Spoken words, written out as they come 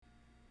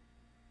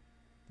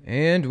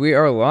And we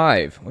are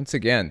live once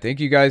again. Thank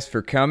you guys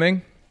for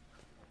coming.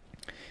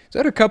 So I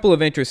had a couple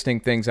of interesting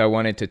things I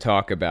wanted to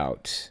talk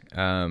about.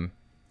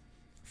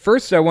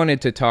 First, I wanted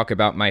to talk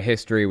about my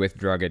history with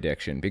drug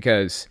addiction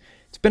because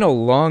it's been a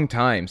long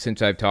time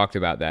since I've talked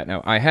about that.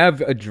 Now, I have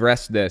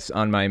addressed this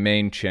on my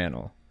main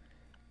channel.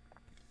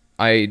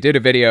 I did a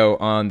video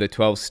on the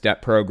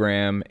 12-step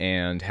program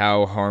and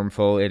how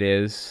harmful it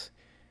is,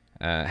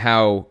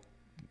 how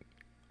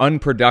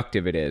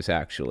unproductive it is,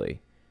 actually.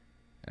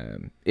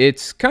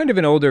 It's kind of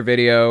an older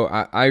video.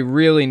 I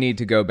really need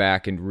to go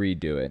back and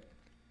redo it.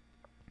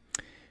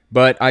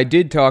 But I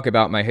did talk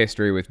about my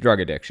history with drug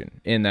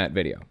addiction in that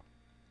video.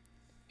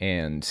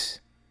 And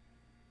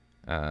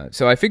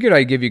so I figured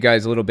I'd give you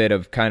guys a little bit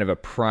of kind of a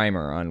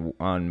primer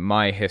on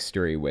my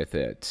history with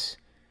it.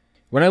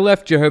 When I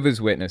left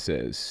Jehovah's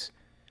Witnesses,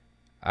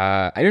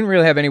 I didn't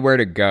really have anywhere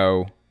to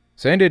go.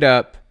 So I ended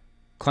up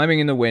climbing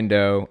in the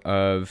window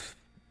of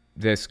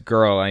this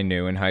girl I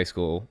knew in high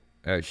school.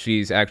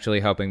 She's actually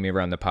helping me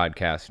run the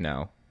podcast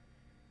now.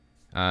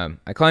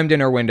 I climbed in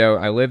her window.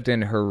 I lived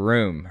in her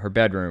room, her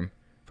bedroom,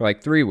 for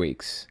like 3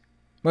 weeks.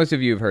 Most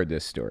of you have heard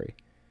this story.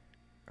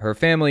 Her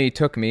family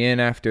took me in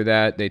after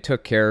that. They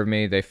took care of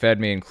me. They fed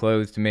me and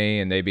clothed me,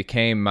 and they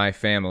became my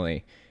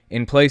family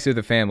in place of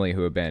the family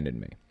who abandoned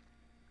me.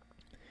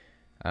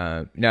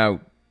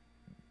 Now,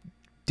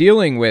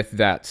 dealing with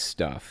that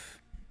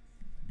stuff,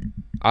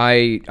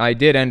 I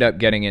did end up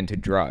getting into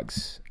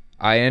drugs.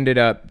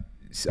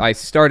 I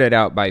started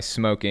out by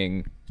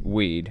smoking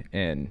weed,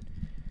 and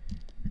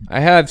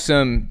I have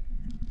some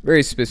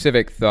very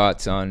specific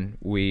thoughts on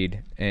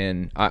weed,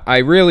 and I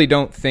really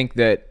don't think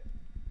that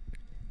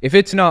if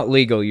it's not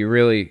legal,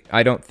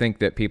 I don't think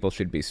that people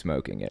should be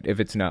smoking it if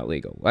it's not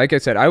legal. Like I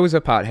said, I was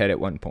a pothead at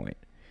one point.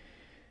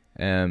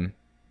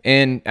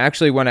 And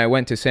actually, when I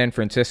went to San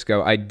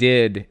Francisco, I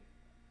did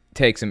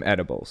take some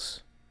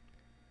edibles.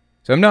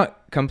 So I'm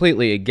not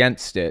completely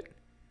against it.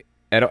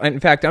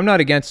 In fact, I'm not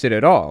against it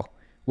at all.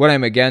 What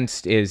I'm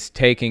against is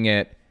taking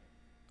it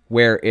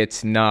where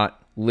it's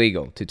not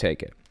legal to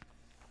take it.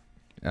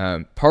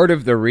 Part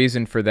of the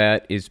reason for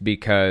that is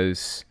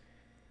because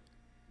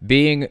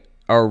being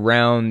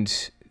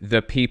around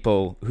the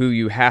people who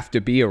you have to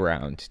be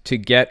around to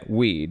get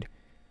weed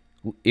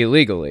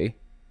illegally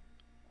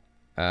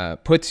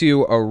puts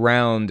you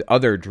around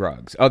other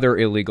drugs, other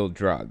illegal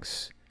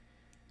drugs.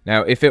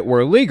 Now, if it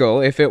were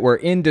legal, if it were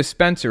in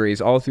dispensaries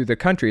all through the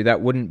country,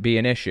 that wouldn't be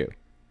an issue.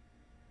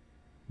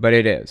 But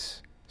it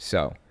is.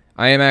 So,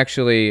 I am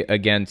actually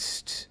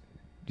against,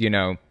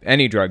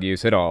 any drug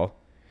use at all.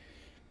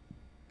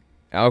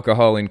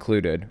 Alcohol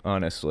included,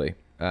 honestly.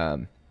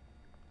 But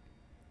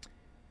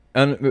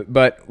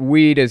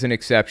weed is an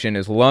exception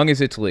as long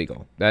as it's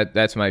legal.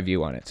 That's my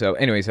view on it. So,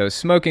 anyways, I was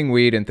smoking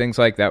weed and things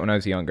like that when I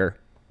was younger.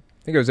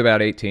 I think I was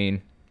about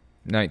 18,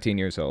 19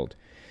 years old.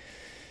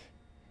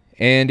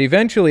 And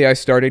eventually I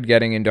started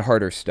getting into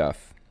harder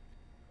stuff.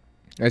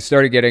 I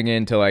started getting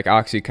into like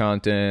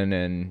OxyContin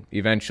and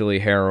eventually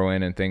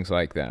heroin and things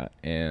like that.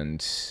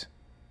 And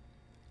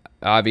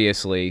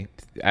obviously,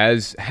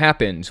 as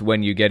happens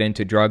when you get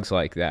into drugs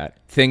like that,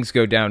 things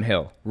go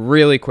downhill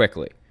really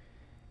quickly.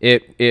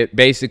 It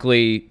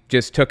basically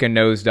just took a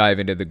nosedive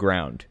into the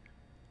ground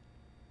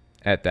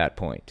at that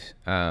point.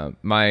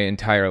 My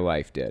entire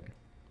life did.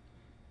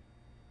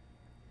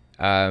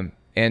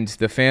 And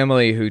the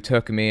family who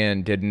took me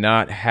in did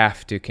not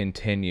have to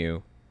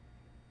continue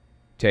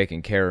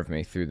taking care of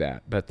me through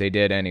that, but they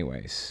did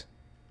anyways.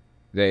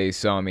 They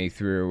saw me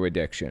through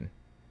addiction,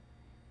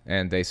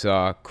 and they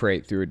saw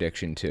Crate through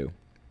addiction too.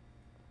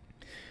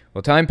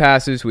 Well, time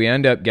passes, we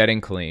end up getting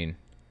clean,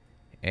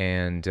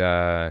 and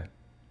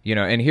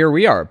and here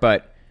we are.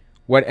 But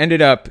what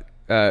ended up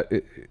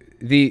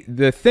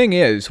the thing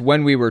is,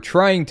 when we were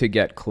trying to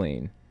get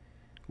clean,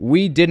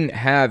 we didn't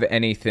have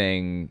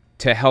anything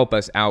to help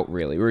us out,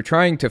 really. We were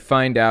trying to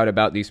find out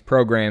about these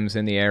programs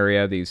in the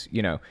area, these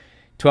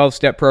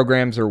 12-step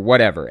programs or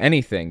whatever,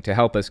 anything to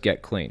help us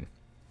get clean.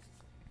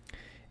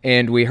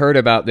 And we heard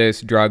about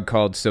this drug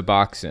called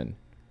Suboxone,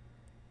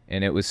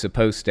 and it was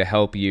supposed to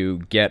help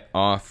you get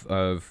off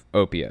of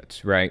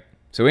opiates, right?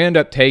 So we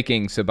ended up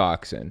taking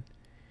Suboxone,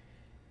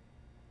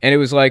 and it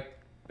was like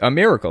a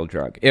miracle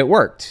drug. It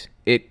worked.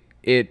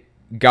 It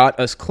got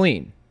us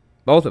clean,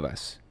 both of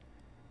us.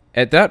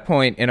 At that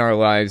point in our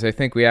lives, I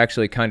think we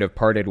actually kind of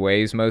parted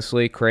ways,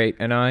 mostly Crate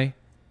and I.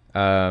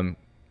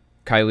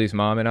 Kylie's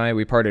mom and I,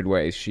 we parted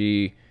ways.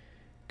 She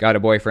got a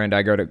boyfriend,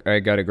 I got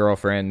a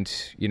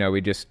girlfriend.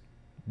 We just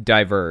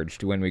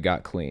diverged when we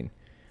got clean.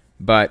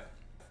 But,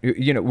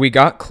 we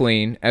got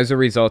clean as a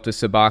result of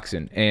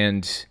Suboxone,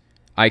 and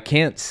I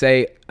can't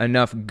say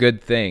enough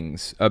good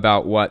things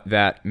about what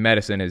that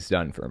medicine has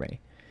done for me.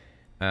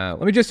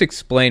 Let me just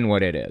explain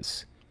what it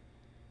is.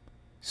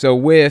 So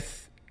with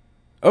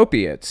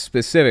opiates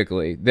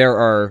specifically,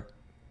 bear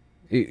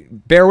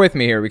with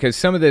me here because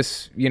some of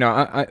this,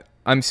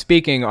 I'm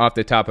speaking off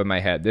the top of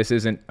my head. This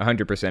isn't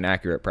 100%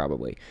 accurate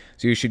probably,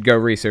 so you should go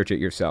research it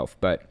yourself.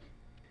 But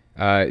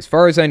as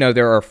far as I know,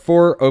 there are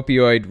 4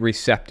 opioid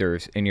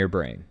receptors in your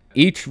brain.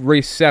 Each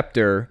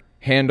receptor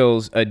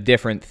handles a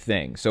different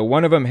thing. So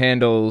one of them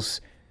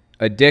handles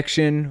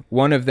addiction.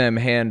 One of them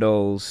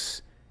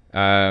handles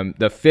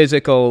the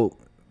physical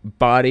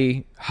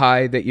body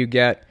high that you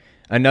get.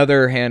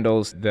 Another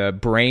handles the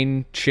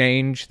brain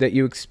change that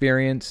you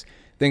experience,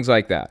 things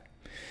like that.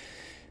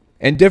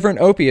 And different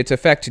opiates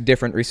affect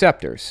different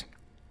receptors.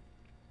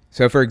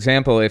 So, for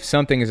example, if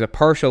something is a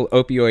partial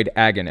opioid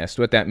agonist,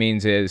 what that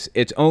means is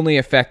it's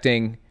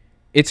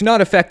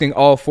not affecting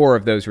all four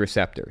of those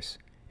receptors.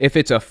 If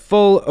it's a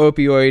full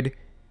opioid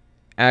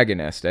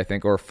agonist, I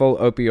think, or full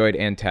opioid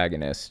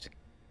antagonist,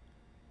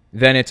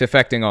 then it's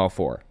affecting all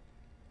four.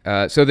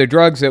 So the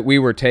drugs that we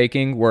were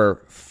taking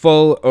were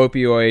full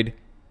opioid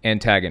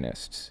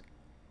antagonists.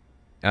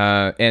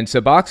 And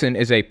Suboxone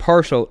is a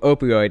partial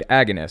opioid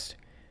agonist.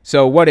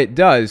 So what it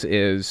does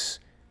is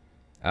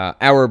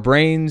our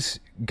brains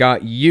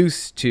got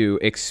used to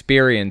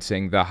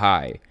experiencing the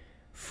high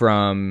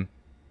from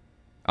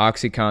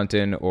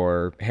OxyContin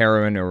or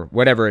heroin or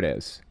whatever it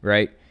is,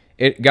 right?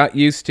 It got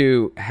used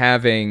to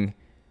having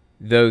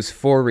those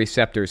four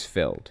receptors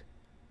filled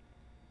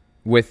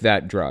with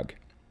that drug.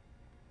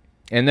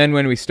 And then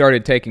when we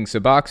started taking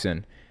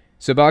Suboxone,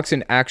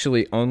 Suboxone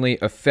actually only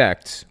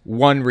affects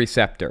one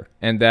receptor,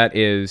 and that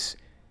is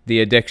the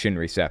addiction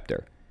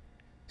receptor.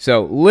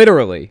 So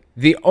literally,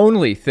 the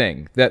only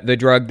thing that the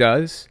drug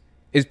does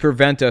is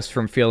prevent us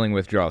from feeling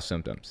withdrawal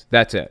symptoms.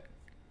 That's it.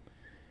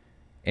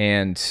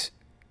 And,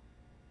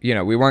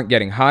 we weren't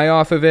getting high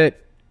off of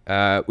it.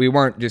 We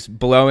weren't just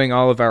blowing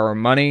all of our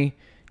money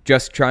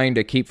just trying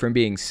to keep from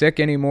being sick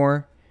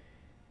anymore.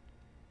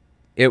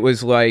 It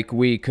was like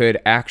we could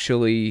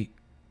actually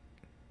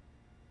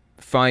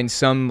find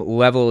some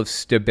level of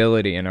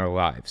stability in our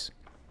lives.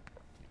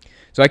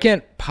 So I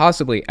can't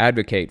possibly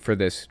advocate for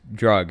this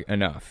drug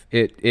enough.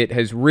 It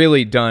has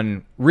really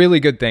done really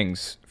good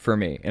things for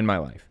me in my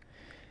life.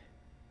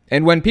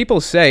 And when people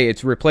say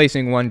it's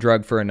replacing one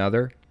drug for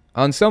another,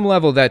 on some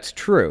level that's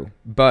true,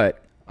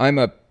 but I'm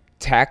a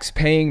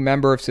tax-paying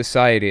member of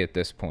society at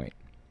this point.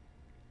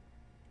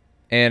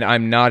 And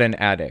I'm not an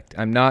addict.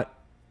 I'm not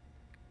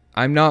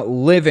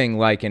living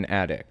like an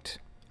addict.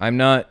 I'm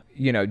not,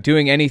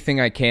 doing anything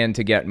I can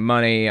to get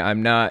money.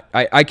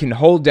 I can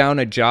hold down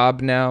a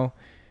job now.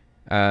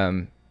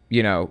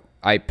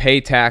 I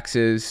pay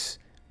taxes.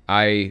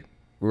 I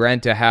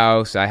rent a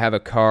house. I have a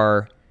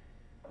car.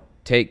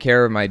 Take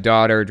care of my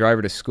daughter, drive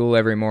her to school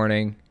every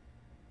morning.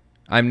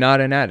 I'm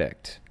not an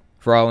addict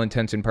for all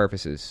intents and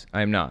purposes.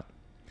 I'm not.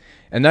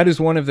 And that is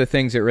one of the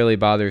things that really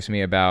bothers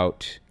me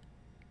about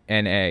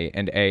NA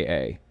and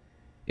AA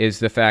is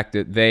the fact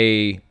that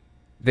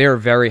they're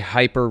very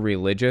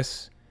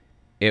hyper-religious.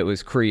 It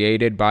was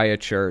created by a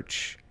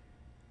church.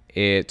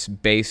 It's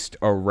based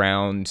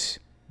around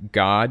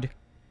God.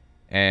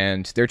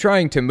 And they're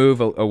trying to move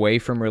away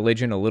from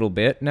religion a little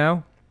bit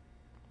now.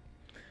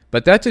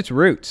 But that's its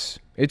roots.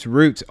 Its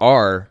roots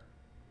are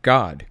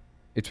God.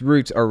 Its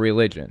roots are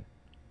religion.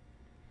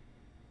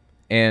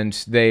 And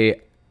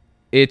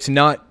it's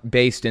not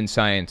based in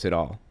science at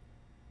all.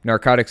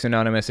 Narcotics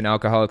Anonymous and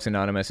Alcoholics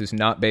Anonymous is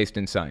not based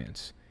in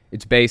science.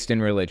 It's based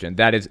in religion.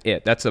 That is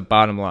it. That's the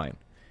bottom line.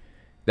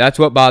 That's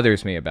what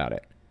bothers me about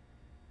it.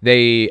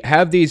 They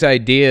have these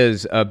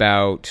ideas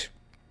about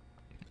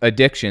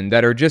addiction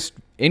that are just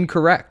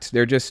incorrect.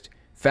 They're just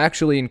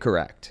factually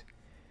incorrect.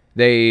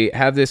 They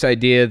have this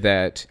idea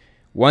that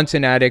once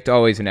an addict,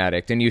 always an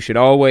addict, and you should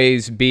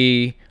always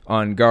be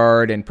on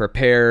guard and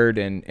prepared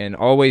and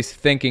always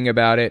thinking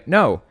about it.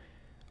 No,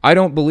 I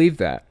don't believe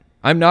that.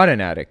 I'm not an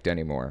addict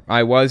anymore.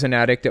 I was an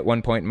addict at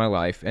one point in my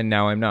life, and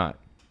now I'm not.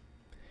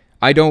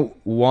 I don't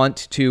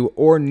want to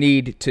or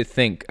need to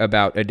think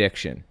about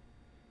addiction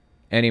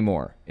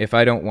anymore if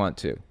I don't want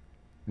to.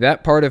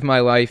 That part of my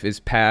life is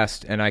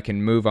past, and I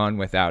can move on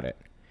without it.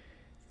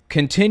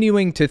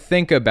 Continuing to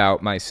think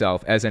about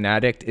myself as an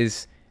addict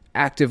is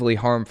actively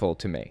harmful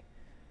to me.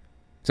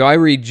 So I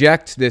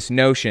reject this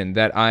notion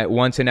that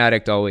once an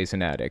addict, always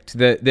an addict.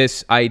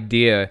 This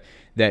idea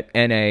that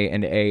NA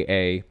and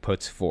AA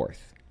puts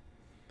forth.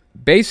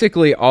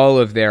 Basically, all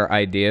of their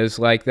ideas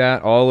like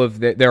that, all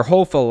of their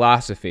whole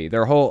philosophy,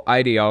 their whole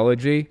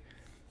ideology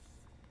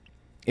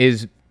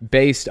is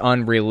based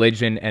on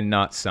religion and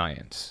not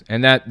science.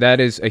 And that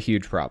is a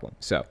huge problem.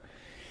 So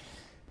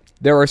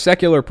there are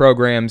secular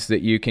programs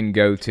that you can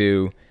go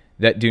to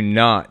that do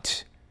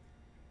not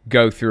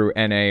go through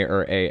NA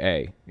or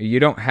AA. You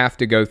don't have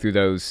to go through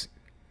those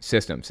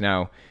systems.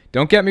 Now,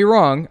 don't get me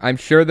wrong. I'm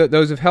sure that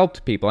those have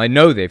helped people. I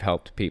know they've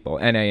helped people,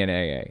 NA and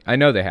AA. I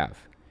know they have.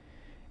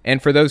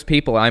 And for those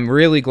people, I'm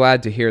really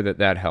glad to hear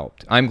that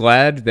helped. I'm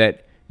glad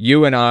that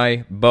you and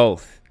I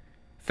both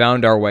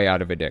found our way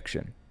out of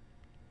addiction.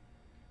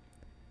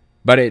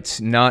 But it's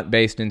not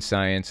based in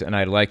science, and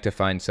I'd like to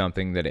find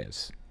something that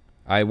is.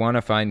 I want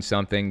to find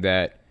something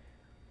that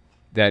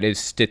is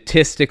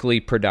statistically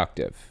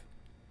productive.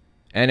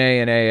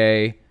 NA and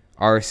AA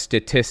are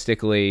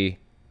statistically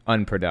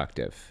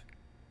unproductive.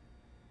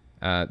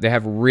 They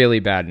have really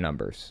bad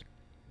numbers.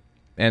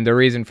 And the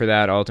reason for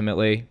that,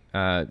 ultimately,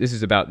 this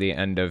is about the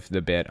end of the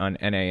bit on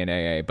NA and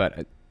AA,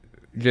 but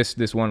just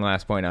this one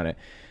last point on it.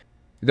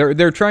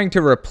 They're trying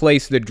to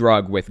replace the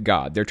drug with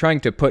God. They're trying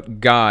to put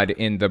God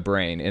in the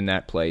brain in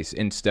that place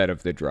instead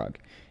of the drug.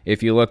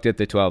 If you looked at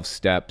the 12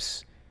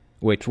 steps,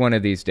 which one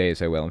of these days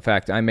I will. In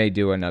fact, I may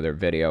do another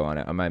video on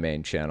it on my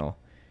main channel.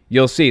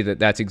 You'll see that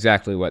that's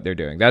exactly what they're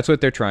doing. That's what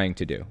they're trying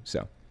to do.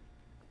 So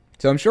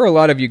I'm sure a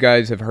lot of you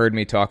guys have heard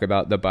me talk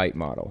about the BITE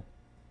model.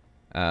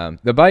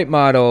 The BITE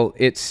model,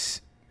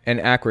 it's an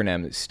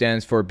acronym that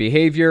stands for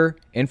Behavior,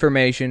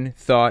 Information,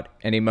 Thought,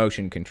 and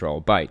Emotion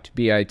Control. BITE,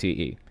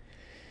 B-I-T-E.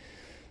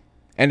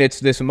 And it's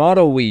this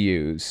model we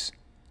use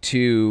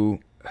to,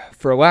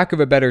 for lack of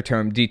a better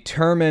term,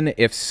 determine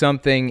if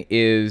something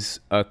is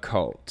a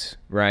cult,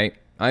 right?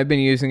 I've been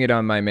using it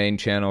on my main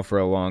channel for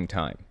a long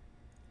time.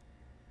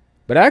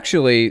 But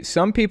actually,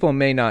 some people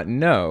may not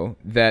know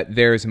that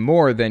there's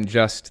more than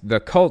just the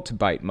cult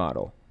BITE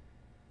model,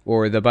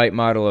 or the BITE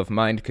model of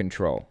mind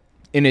control.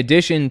 In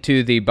addition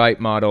to the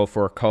BITE model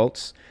for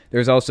cults,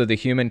 there's also the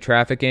human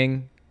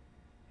trafficking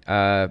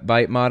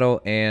BITE model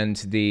and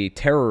the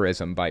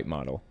terrorism BITE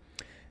model.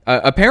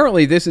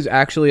 Apparently, this is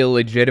actually a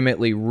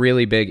legitimately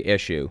really big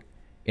issue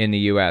in the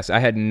U.S. I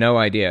had no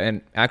idea,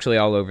 and actually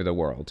all over the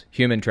world,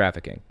 human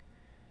trafficking.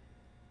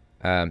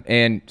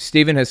 And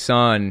Steven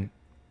Hassan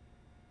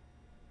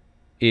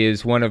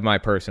is one of my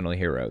personal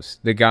heroes.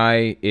 The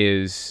guy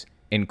is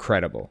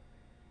incredible.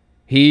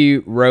 He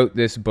wrote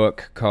this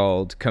book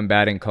called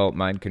Combating Cult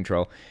Mind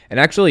Control, and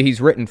actually he's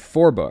written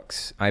 4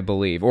 books, I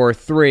believe, or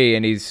 3,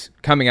 and he's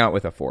coming out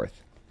with a 4th.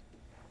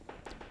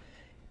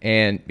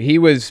 And he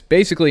was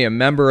basically a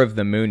member of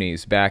the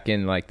Moonies back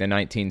in like the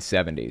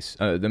 1970s.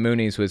 The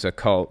Moonies was a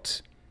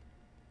cult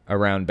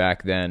around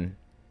back then,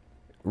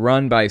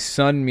 run by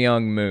Sun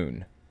Myung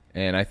Moon,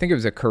 and I think it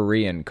was a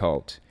Korean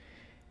cult.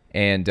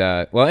 And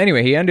well,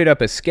 anyway, he ended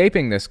up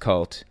escaping this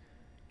cult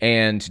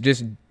and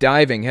just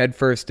diving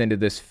headfirst into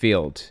this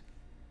field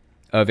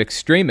of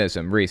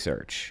extremism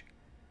research,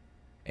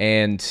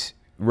 and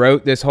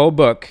wrote this whole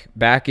book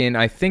back in,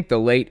 I think, the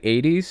late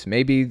 80s,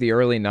 maybe the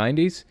early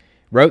 90s.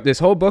 Wrote this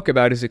whole book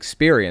about his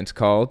experience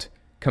called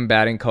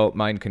Combating Cult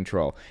Mind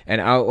Control,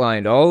 and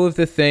outlined all of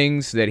the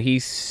things that he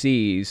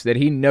sees, that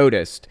he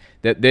noticed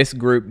that this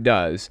group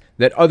does,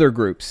 that other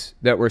groups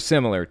that were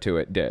similar to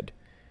it did.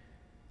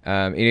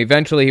 And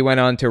eventually he went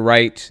on to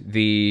write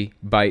the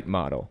BITE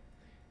model.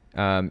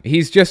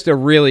 He's just a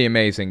really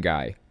amazing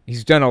guy.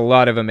 He's done a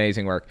lot of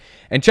amazing work.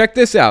 And check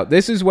this out.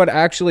 This is what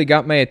actually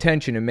got my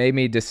attention and made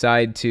me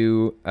decide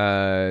to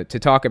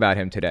talk about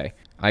him today.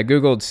 I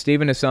Googled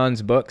Steven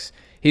Hassan's books.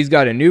 He's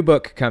got a new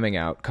book coming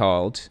out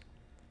called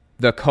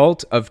The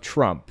Cult of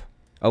Trump.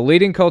 A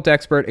leading cult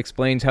expert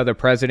explains how the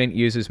president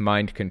uses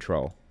mind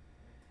control.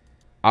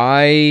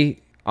 I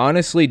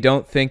honestly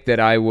don't think that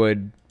I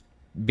would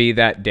be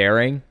that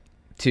daring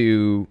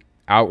to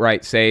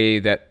outright say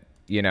that,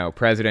 you know,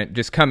 president,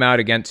 just come out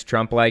against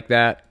Trump like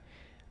that.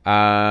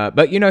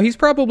 But, you know, he's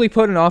probably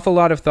put an awful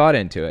lot of thought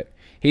into it.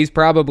 He's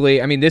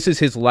probably, I mean, this is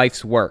his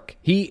life's work.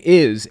 He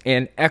is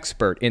an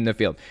expert in the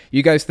field.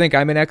 You guys think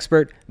I'm an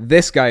expert?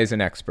 This guy is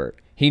an expert.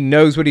 He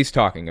knows what he's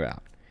talking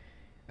about.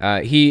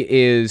 He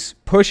is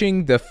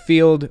pushing the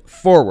field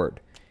forward,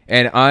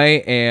 and I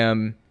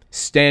am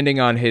standing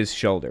on his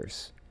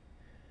shoulders.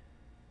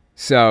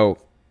 So,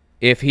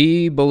 if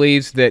he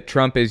believes that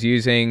Trump is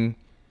using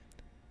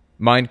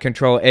mind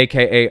control,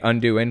 aka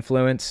undue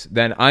influence,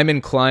 then I'm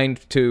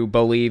inclined to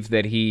believe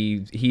that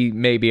he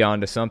may be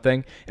onto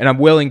something, and I'm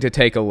willing to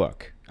take a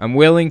look. I'm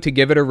willing to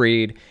give it a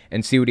read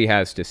and see what he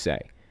has to say.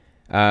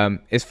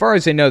 As far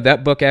as I know,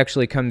 that book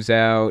actually comes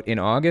out in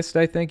August,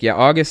 I think. Yeah,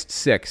 August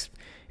 6th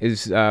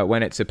is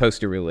when it's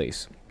supposed to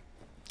release.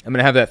 I'm going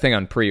to have that thing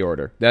on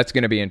pre-order. That's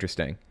going to be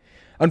interesting.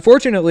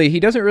 Unfortunately, he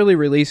doesn't really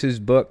release his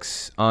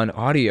books on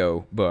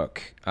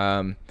audiobook.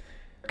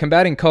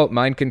 Combating Cult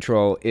Mind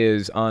Control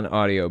is on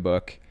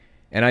audiobook,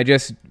 and I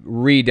just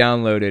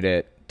re-downloaded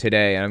it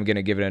today, and I'm going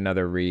to give it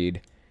another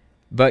read.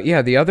 But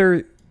yeah, the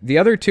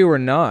other 2 are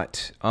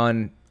not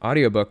on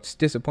audiobook. It's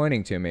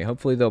disappointing to me.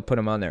 Hopefully they'll put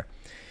them on there.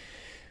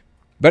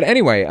 But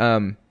anyway,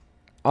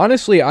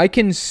 honestly, I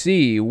can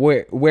see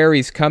where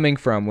he's coming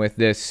from with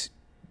this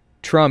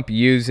Trump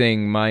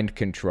using mind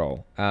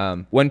control.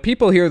 When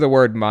people hear the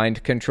word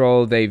mind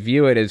control, they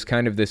view it as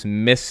kind of this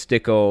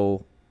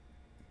mystical,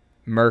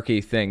 murky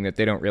thing that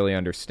they don't really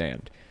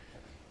understand.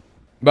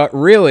 But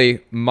really,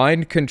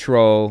 mind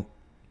control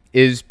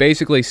is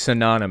basically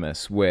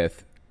synonymous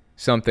with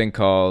something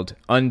called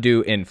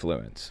undue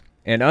influence.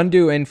 And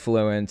undue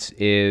influence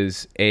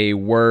is a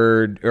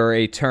word or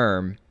a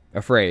term,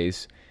 a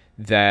phrase,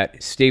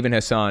 that Steven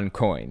Hassan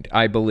coined,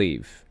 I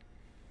believe.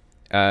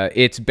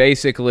 It's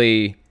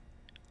basically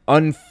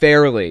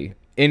unfairly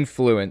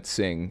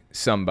influencing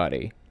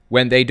somebody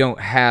when they don't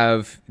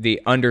have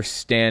the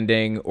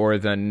understanding or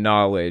the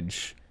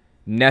knowledge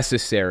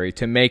necessary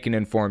to make an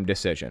informed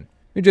decision.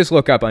 You just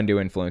look up undue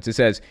influence. It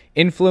says,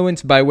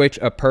 influence by which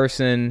a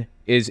person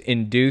is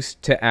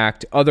induced to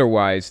act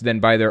otherwise than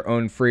by their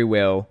own free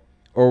will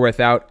or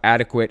without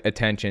adequate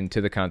attention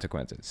to the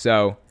consequences.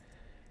 So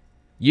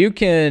you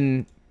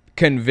can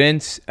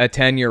convince a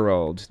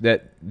 10-year-old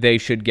that they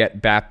should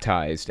get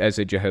baptized as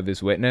a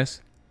Jehovah's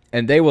Witness,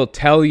 and they will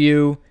tell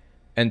you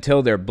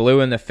until they're blue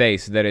in the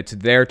face that it's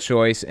their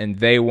choice and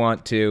they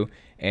want to,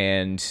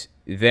 and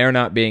they're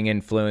not being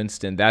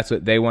influenced, and that's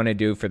what they want to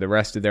do for the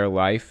rest of their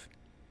life.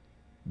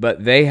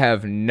 But they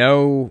have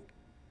no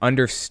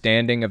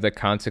understanding of the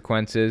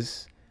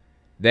consequences.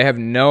 They have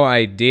no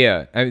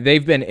idea. I mean,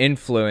 they've been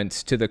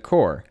influenced to the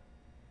core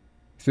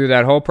through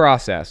that whole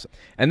process.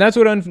 And that's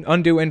what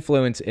undue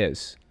influence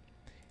is.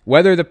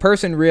 Whether the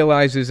person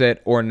realizes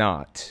it or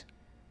not,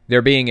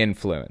 they're being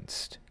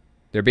influenced.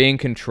 They're being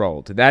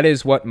controlled. That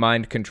is what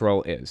mind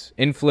control is.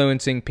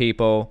 Influencing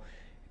people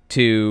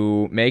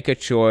to make a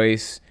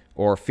choice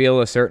or feel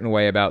a certain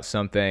way about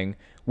something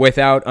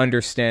without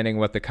understanding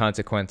what the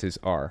consequences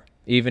are,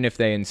 even if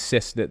they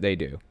insist that they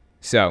do.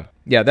 So,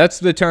 yeah, that's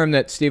the term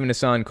that Stephen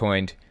Hassan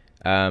coined.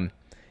 And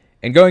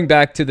going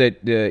back to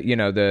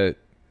the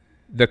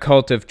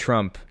cult of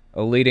Trump,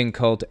 a leading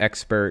cult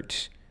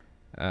expert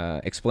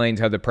explains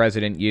how the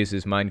president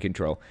uses mind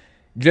control.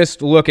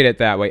 Just look at it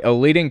that way. A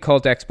leading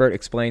cult expert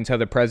explains how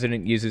the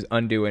president uses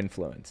undue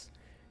influence.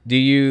 Do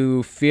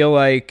you feel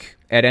like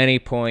at any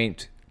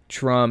point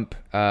Trump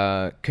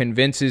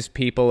convinces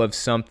people of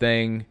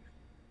something,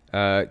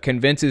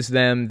 convinces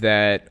them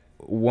that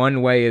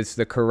one way is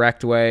the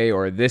correct way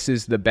or this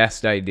is the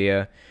best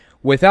idea,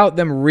 without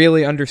them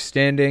really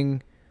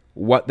understanding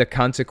what the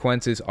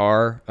consequences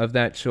are of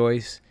that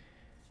choice?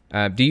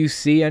 Do you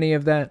see any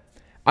of that?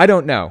 I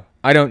don't know.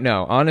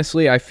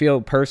 Honestly, I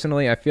feel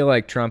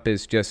like Trump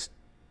is just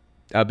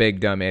a big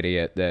dumb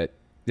idiot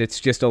that's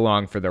just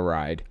along for the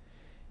ride.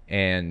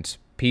 And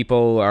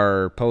people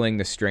are pulling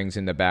the strings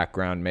in the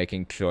background,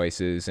 making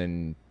choices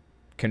and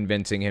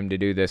convincing him to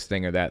do this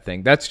thing or that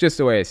thing. That's just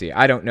the way I see it.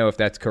 I don't know if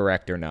that's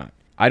correct or not.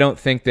 I don't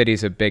think that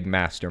he's a big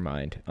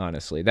mastermind,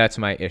 honestly. That's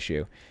my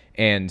issue.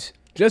 And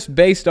just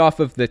based off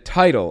of the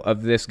title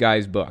of this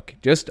guy's book,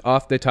 just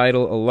off the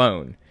title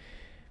alone,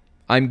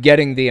 I'm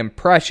getting the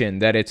impression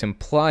that it's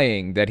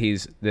implying that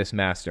he's this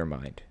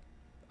mastermind.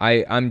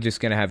 I'm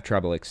just going to have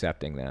trouble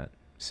accepting that.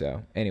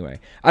 So, anyway,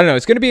 I don't know.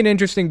 It's going to be an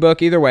interesting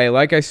book either way.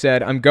 Like I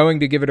said, I'm going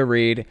to give it a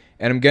read,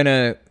 and I'm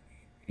going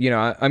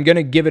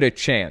to give it a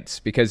chance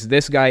because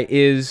this guy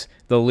is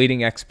the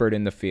leading expert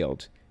in the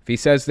field. If he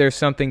says there's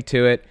something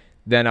to it,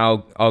 then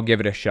I'll give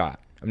it a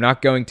shot. I'm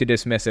not going to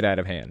dismiss it out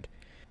of hand.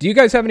 Do you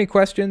guys have any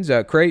questions?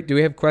 Crate, do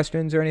we have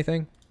questions or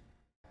anything?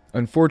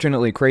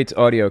 Unfortunately, Crate's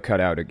audio cut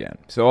out again,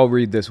 so I'll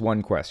read this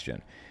one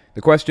question.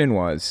 The question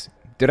was,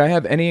 did I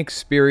have any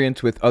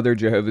experience with other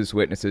Jehovah's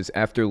Witnesses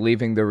after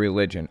leaving the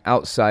religion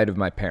outside of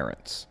my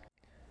parents?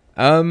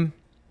 I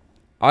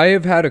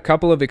have had a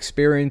couple of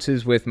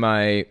experiences with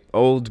my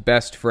old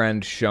best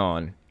friend,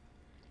 Sean.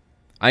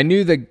 I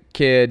knew the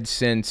kid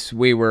since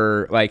we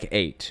were like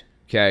 8,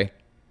 okay?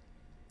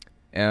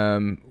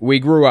 We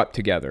grew up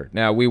together.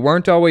 Now, we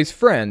weren't always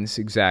friends,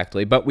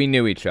 exactly, but we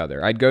knew each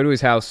other. I'd go to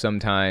his house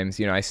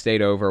sometimes. I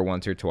stayed over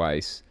once or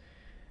twice.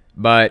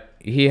 But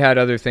he had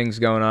other things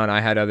going on. I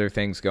had other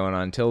things going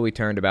on until we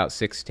turned about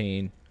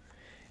 16.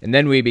 And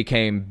then we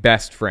became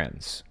best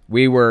friends.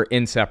 We were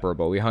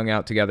inseparable. We hung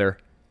out together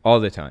all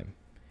the time.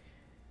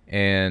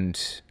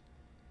 And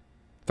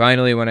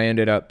finally, when I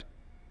ended up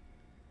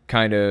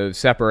kind of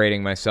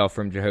separating myself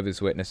from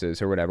Jehovah's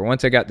Witnesses or whatever,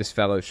 once I got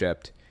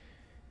disfellowshipped,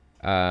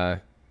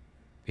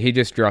 he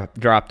just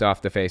dropped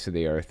off the face of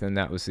the earth, and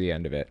that was the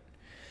end of it.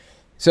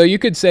 So you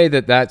could say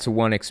that that's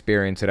one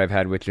experience that I've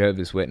had with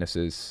Jehovah's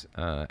Witnesses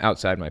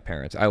outside my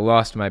parents. I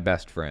lost my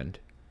best friend,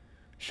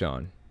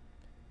 Sean,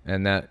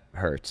 and that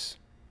hurts.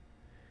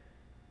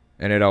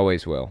 And it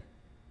always will.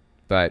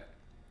 But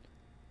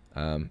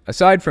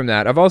aside from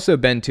that, I've also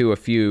been to a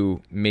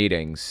few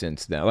meetings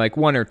since then, like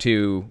 1 or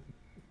 2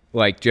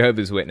 like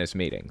Jehovah's Witness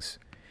meetings.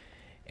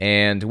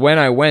 And when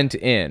I went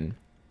in,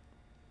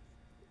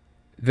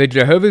 the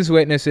Jehovah's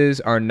Witnesses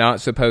are not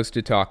supposed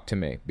to talk to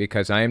me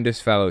because I am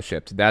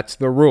disfellowshipped. That's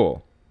the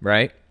rule,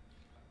 right?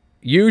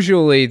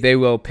 Usually they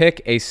will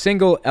pick a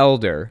single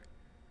elder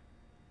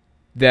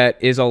that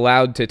is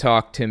allowed to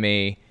talk to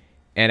me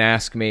and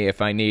ask me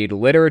if I need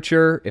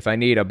literature, if I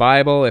need a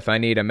Bible, if I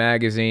need a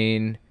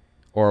magazine,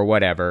 or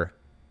whatever.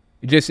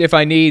 Just if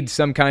I need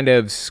some kind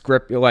of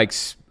script, like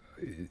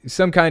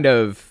some kind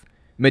of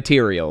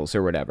materials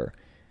or whatever.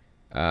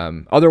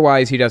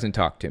 Otherwise, he doesn't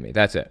talk to me.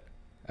 That's it.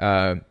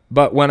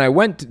 But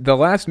when the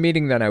last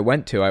meeting that I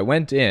went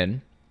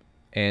in,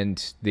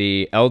 and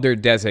the elder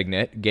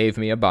designate gave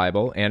me a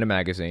Bible and a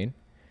magazine.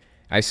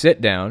 I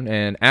sit down,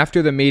 and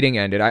after the meeting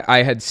ended,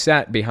 I had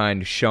sat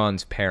behind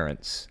Sean's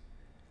parents.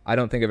 I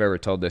don't think I've ever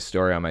told this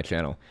story on my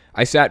channel.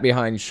 I sat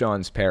behind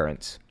Sean's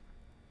parents.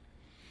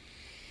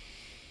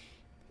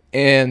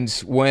 And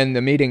when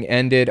the meeting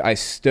ended, I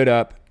stood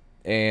up,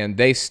 and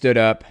they stood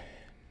up,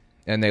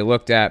 and they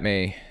looked at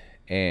me,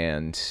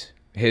 and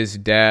his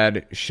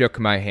dad shook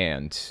my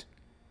hand,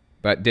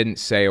 but didn't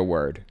say a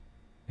word.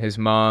 His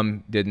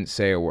mom didn't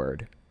say a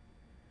word.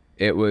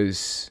 It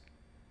was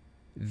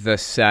the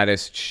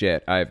saddest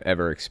shit I've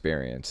ever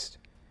experienced.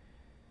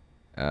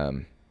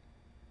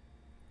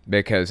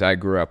 because I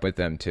grew up with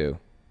them too.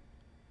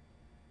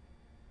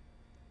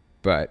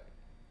 But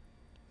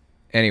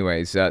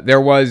anyways, there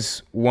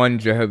was one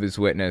Jehovah's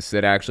Witness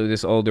that actually,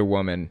 this older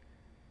woman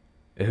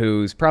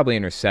who's probably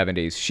in her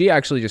 70s, she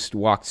actually just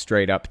walked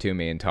straight up to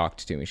me and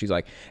talked to me. She's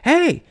like,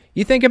 "Hey,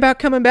 you think about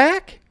coming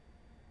back?"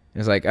 I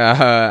was like,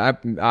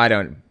 I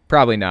don't,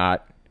 probably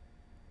not.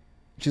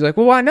 She's like,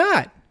 "Well, why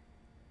not?"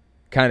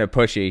 Kind of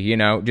pushy, you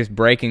know, just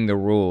breaking the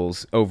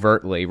rules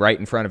overtly right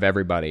in front of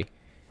everybody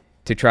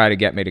to try to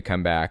get me to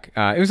come back.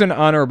 It was an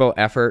honorable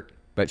effort,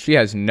 but she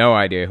has no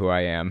idea who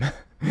I am.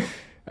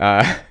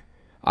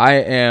 I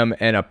am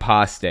an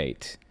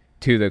apostate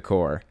to the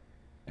core,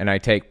 and I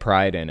take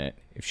pride in it.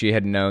 If she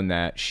had known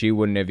that, they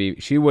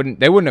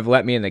wouldn't have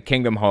let me in the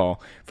Kingdom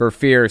Hall for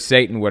fear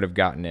Satan would have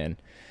gotten in.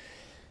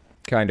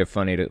 Kind of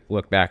funny to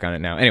look back on it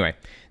now. Anyway,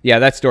 yeah,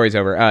 that story's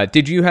over.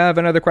 Did you have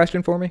another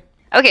question for me?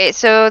 Okay,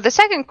 so the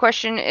second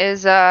question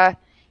is, have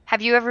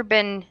you ever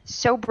been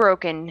so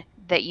broken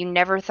that you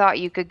never thought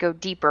you could go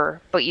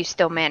deeper, but you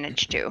still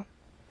managed to?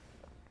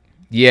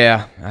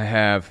 Yeah, I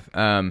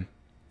have.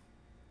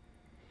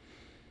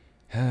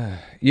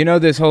 You know,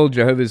 this whole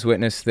Jehovah's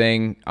Witness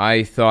thing,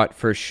 I thought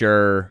for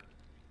sure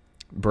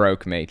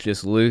broke me.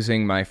 Just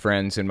losing my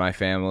friends and my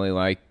family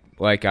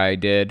like I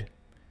did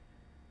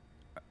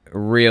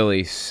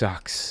really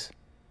sucks.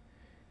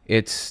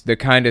 It's the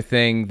kind of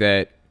thing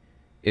that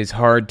is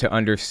hard to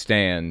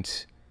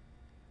understand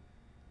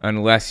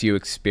unless you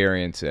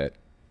experience it.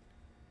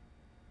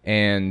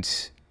 And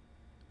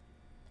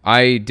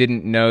I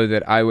didn't know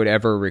that I would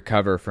ever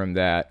recover from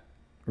that,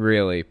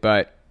 really,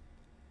 but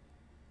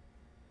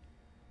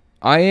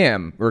I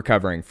am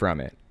recovering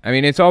from it. I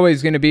mean, it's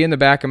always going to be in the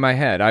back of my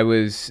head.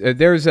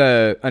 There's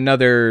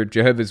another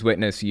Jehovah's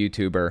Witness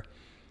YouTuber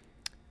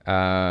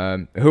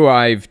who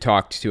I've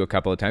talked to a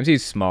couple of times.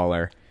 He's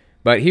smaller,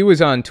 but he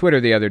was on Twitter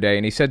the other day,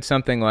 and he said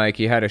something like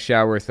he had a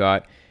shower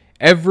thought.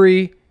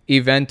 Every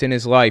event in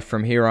his life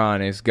from here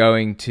on is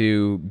going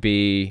to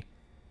be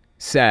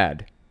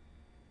sad.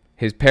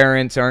 His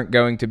parents aren't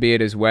going to be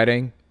at his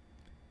wedding.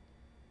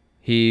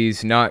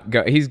 He's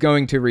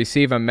going to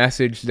receive a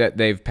message that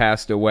they've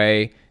passed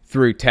away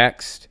through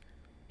text.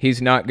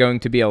 He's not going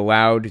to be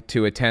allowed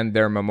to attend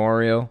their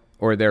memorial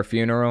or their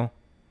funeral.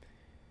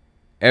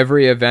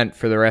 Every event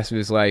for the rest of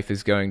his life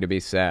is going to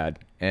be sad,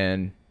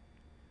 and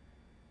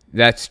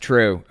that's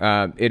true.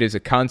 It is a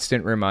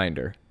constant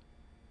reminder.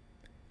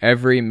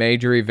 Every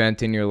major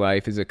event in your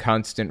life is a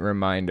constant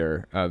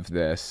reminder of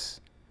this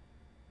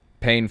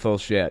painful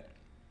shit.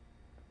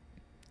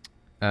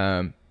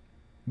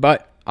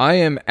 But I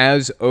am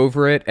as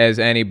over it as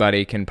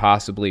anybody can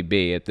possibly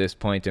be at this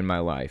point in my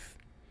life.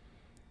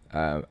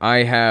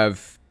 I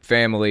have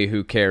family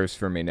who cares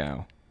for me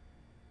now.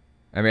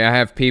 I mean, I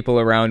have people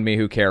around me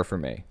who care for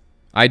me.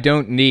 I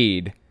don't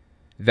need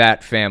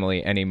that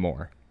family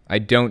anymore. I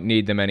don't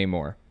need them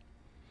anymore.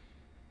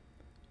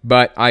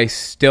 But I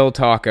still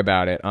talk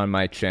about it on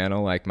my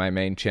channel, like my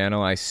main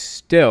channel. I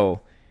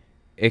still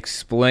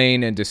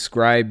explain and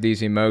describe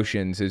these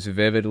emotions as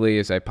vividly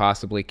as I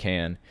possibly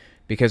can,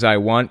 because I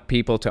want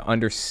people to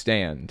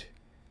understand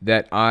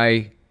that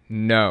I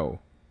know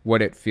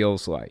what it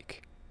feels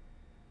like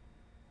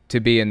to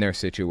be in their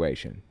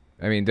situation.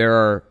 I mean, there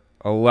are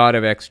a lot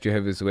of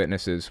ex-Jehovah's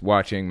Witnesses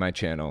watching my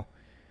channel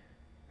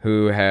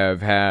who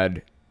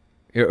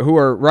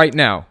are right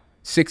now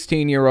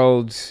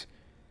 16-year-olds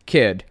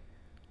kid.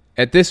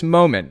 At this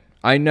moment,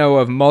 I know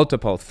of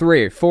multiple,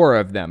 3 or 4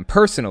 of them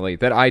personally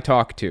that I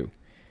talk to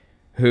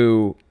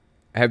who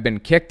have been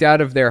kicked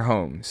out of their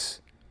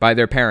homes by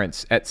their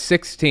parents at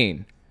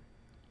 16,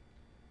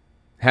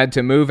 had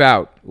to move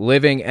out,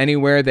 living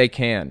anywhere they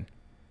can,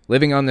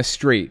 living on the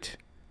street.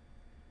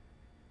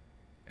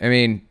 I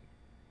mean,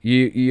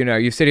 you know,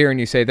 you sit here and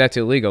you say that's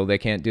illegal, they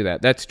can't do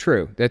that. That's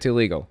true, that's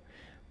illegal.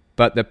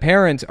 But the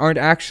parents aren't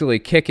actually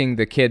kicking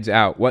the kids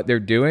out. What they're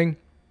doing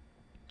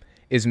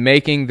is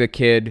making the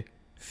kid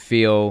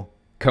feel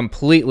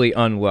completely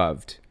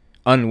unloved,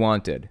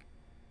 unwanted,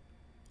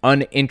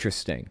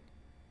 uninteresting,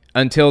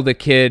 until the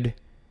kid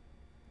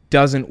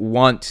doesn't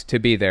want to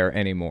be there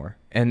anymore,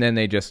 and then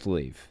they just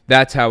leave.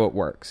 That's how it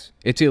works.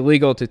 It's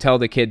illegal to tell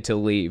the kid to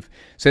leave,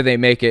 so they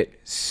make it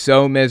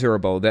so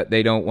miserable that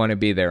they don't want to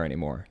be there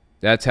anymore.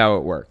 That's how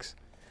it works.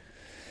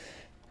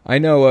 I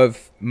know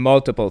of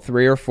multiple,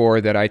 3 or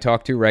 4 that I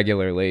talk to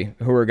regularly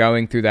who are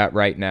going through that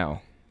right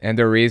now. And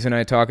the reason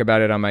I talk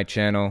about it on my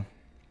channel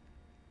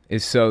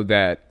is so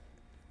that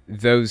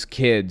those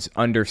kids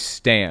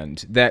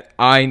understand that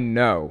I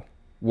know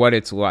what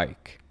it's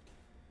like.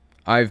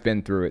 I've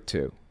been through it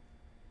too.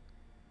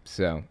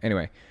 So,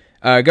 anyway,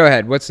 go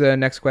ahead. What's the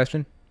next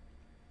question?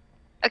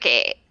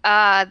 Okay,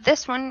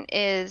 this one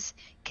is,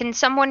 can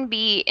someone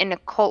be in a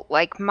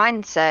cult-like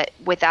mindset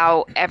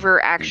without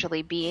ever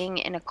actually being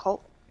in a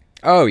cult?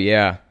 Oh,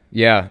 yeah.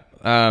 Yeah.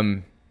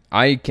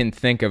 I can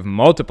think of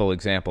multiple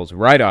examples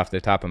right off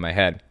the top of my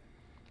head.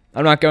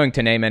 I'm not going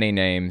to name any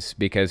names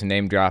because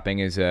name dropping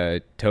is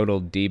a total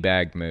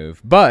D-bag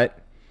move. But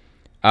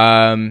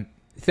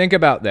think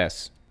about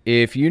this.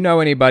 If you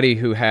know anybody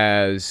who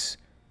has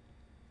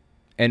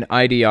an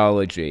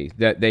ideology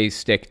that they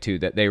stick to,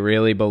 that they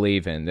really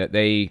believe in, that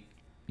they,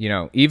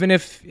 even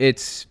if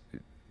it's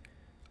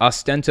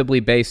ostensibly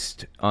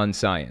based on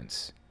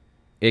science,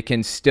 it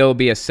can still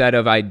be a set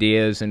of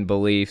ideas and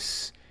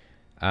beliefs.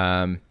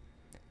 And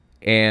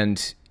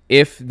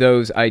if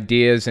those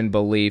ideas and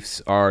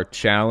beliefs are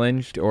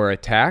challenged or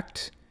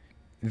attacked,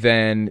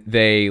 then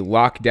they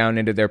lock down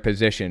into their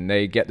position.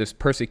 They get this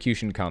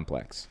persecution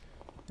complex.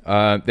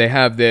 They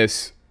have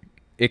this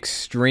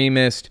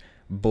extremist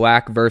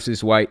black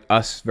versus white,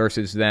 us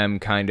versus them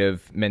kind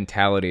of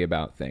mentality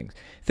about things.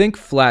 Think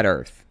flat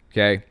earth,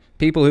 okay?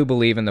 People who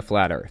believe in the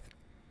flat earth.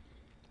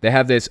 They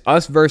have this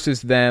us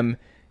versus them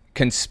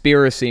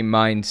conspiracy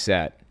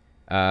mindset.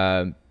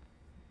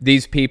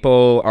 These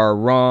people are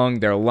wrong,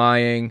 they're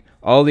lying.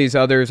 All these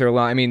others are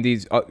lying. I mean,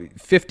 these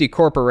 50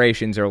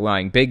 corporations are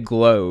lying. Big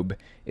Globe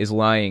is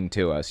lying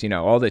to us.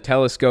 All the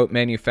telescope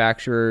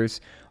manufacturers,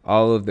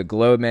 all of the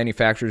globe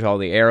manufacturers, all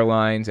the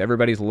airlines,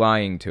 everybody's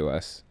lying to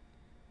us.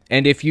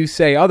 And if you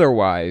say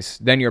otherwise,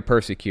 then you're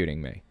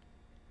persecuting me.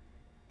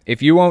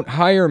 If you won't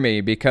hire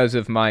me because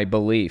of my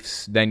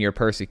beliefs, then you're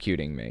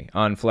persecuting me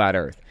on flat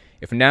earth.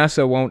 If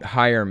NASA won't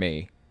hire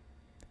me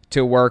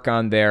to work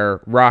on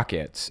their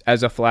rockets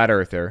as a flat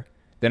earther,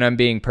 then I'm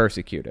being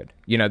persecuted.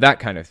 That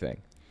kind of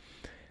thing.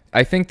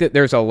 I think that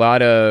there's a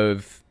lot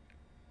of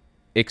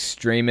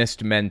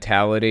extremist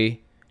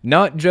mentality,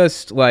 not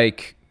just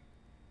like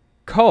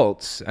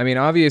cults. I mean,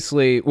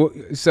 obviously,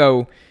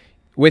 so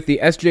with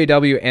the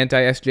SJW,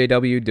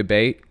 anti-SJW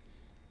debate,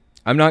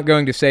 I'm not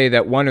going to say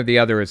that one or the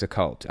other is a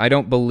cult. I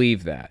don't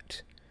believe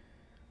that.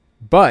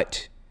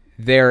 But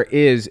there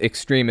is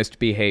extremist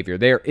behavior.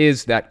 There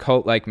is that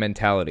cult-like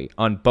mentality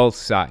on both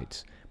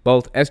sides.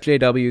 Both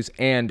SJWs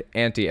and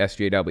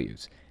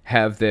anti-SJWs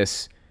have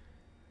this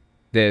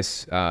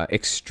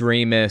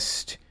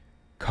extremist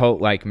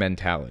cult-like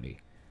mentality.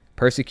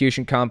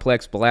 Persecution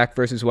complex, black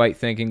versus white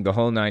thinking, the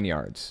whole 9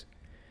 yards.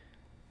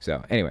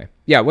 So anyway,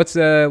 yeah, what's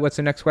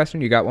the next question?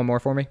 You got one more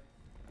for me?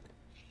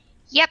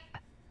 Yep.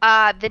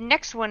 The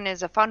next one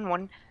is a fun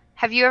one.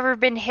 Have you ever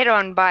been hit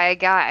on by a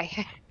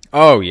guy?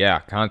 Oh,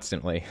 yeah,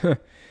 constantly.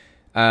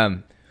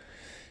 I'm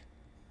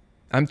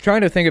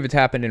trying to think if it's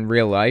happened in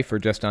real life or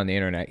just on the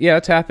internet. Yeah,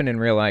 it's happened in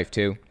real life,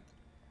 too.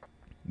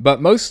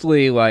 But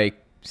mostly,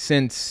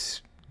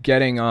 since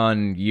getting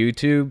on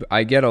YouTube,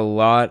 I get a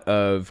lot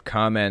of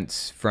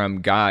comments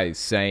from guys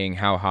saying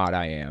how hot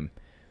I am.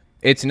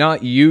 It's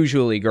not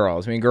usually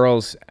girls. I mean,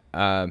 girls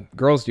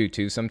do,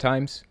 too,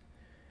 sometimes.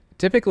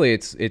 Typically,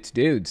 it's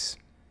dudes.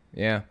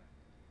 Yeah.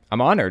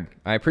 I'm honored.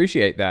 I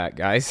appreciate that,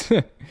 guys.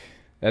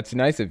 That's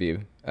nice of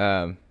you.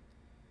 I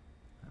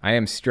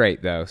am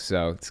straight, though,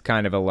 so it's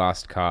kind of a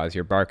lost cause.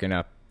 You're barking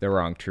up the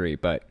wrong tree,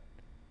 but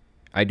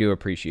I do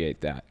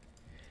appreciate that.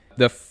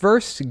 The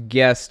first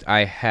guest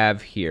I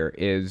have here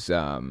is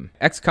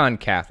ex-con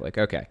Catholic.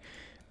 Okay.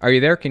 Are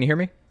you there? Can you hear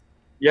me?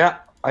 Yeah,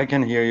 I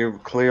can hear you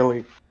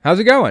clearly. How's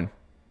it going?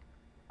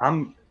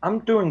 I'm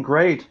doing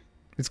great.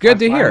 It's good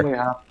to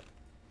hear.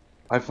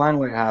 I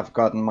finally have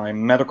gotten my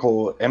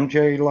medical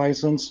MJ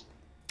license.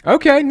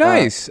 Okay,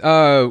 nice.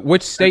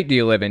 Which state do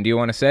you live in? Do you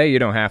want to say? You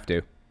don't have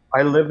to.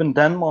 I live in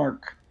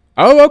Denmark.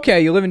 Oh,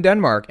 okay. You live in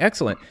Denmark.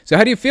 Excellent. So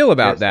how do you feel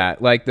about that?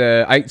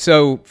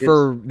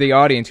 For the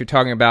audience, you're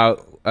talking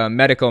about a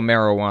medical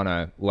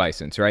marijuana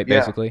license, right? Yeah.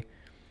 Basically.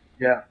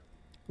 Yeah.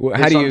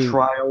 How do you? It's on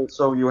trial,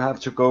 so you have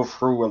to go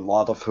through a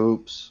lot of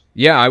hoops.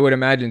 Yeah, I would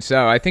imagine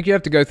so. I think you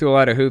have to go through a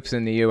lot of hoops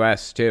in the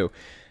U.S. too.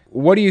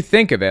 What do you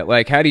think of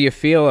it? How do you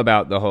feel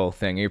about the whole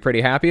thing? Are you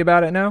pretty happy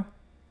about it now?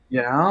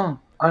 Yeah,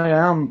 I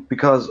am,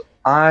 because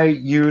I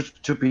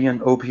used to be an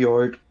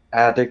opioid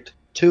addict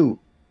too.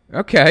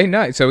 Okay,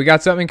 nice. So we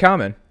got something in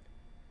common.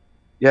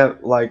 Yeah,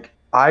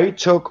 I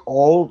used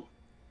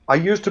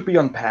to be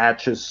on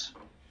patches,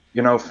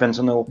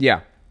 fentanyl.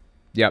 Yeah.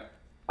 Yep.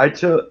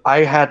 I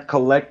had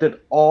collected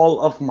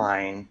all of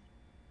mine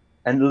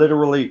and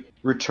literally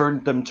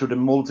returned them to the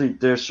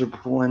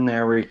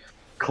multidisciplinary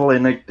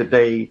clinic the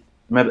day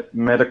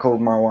medical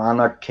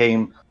marijuana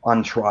came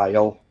on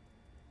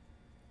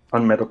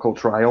medical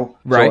trial.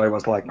 Right. So I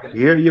was like,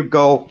 here you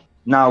go.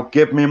 Now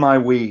give me my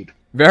weed.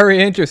 Very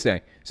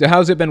interesting. So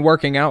how's it been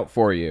working out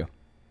for you?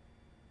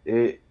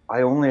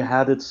 I only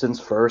had it since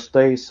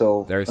Thursday,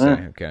 so...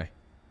 Thursday, okay.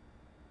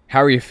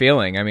 How are you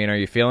feeling? I mean, are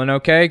you feeling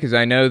okay? Because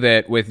I know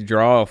that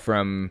withdrawal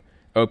from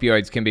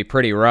opioids can be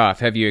pretty rough.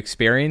 Have you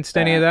experienced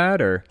any of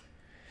that, or...?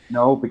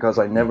 No, because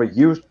I never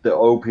used the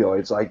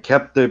opioids. I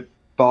kept the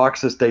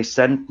boxes they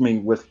sent me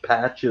with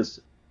patches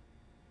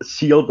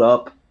sealed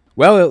up.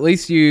 Well, at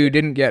least you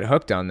didn't get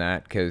hooked on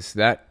that, because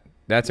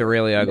that's a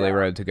really ugly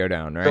road to go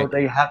down, right? So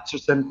they had to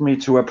send me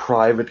to a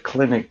private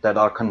clinic that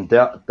are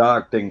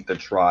conducting the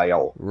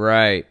trial.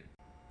 Right.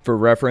 For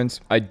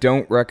reference, I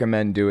don't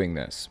recommend doing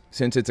this.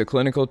 Since it's a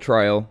clinical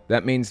trial,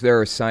 that means there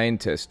are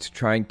scientists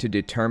trying to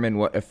determine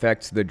what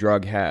effects the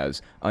drug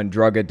has on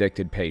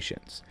drug-addicted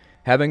patients.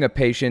 having a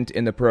patient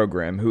in the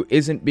program who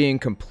isn't being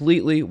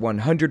completely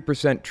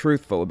 100%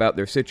 truthful about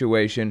their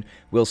situation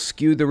will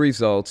skew the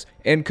results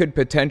and could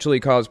potentially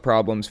cause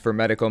problems for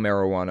medical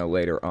marijuana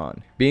later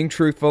on. Being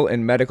truthful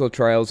in medical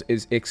trials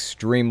is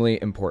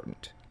extremely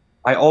important.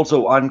 I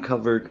also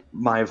uncovered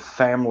my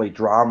family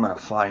drama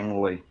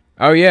finally.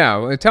 Oh, yeah.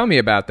 Well, tell me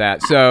about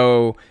that.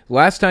 So,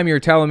 last time you were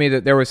telling me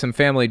that there was some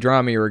family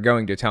drama you were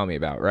going to tell me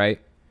about, right?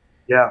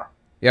 Yeah.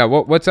 Yeah,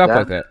 what's up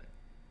with it?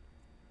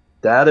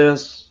 That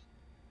is,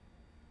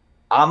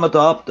 I'm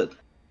adopted.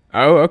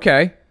 Oh,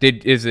 okay.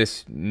 Is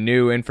this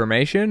new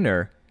information,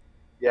 or?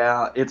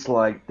 Yeah, it's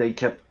like they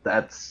kept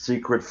that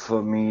secret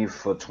for me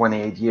for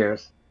 28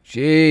 years.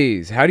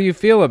 Jeez, how do you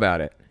feel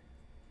about it?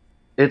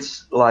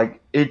 It's like,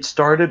 it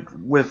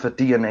started with a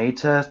DNA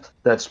test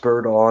that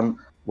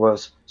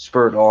was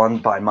spurred on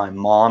by my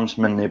mom's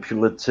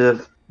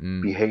manipulative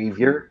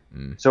behavior.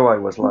 So I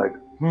was like,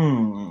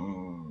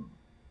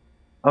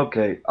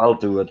 okay, I'll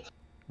do it.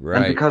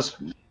 Right.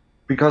 And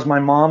because my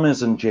mom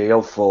is in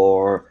jail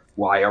for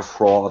wire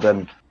fraud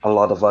and a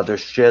lot of other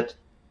shit,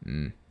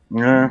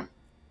 yeah,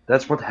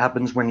 that's what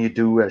happens when you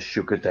do a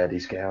sugar daddy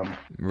scam.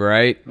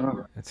 Right.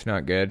 That's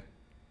not good.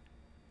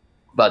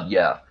 But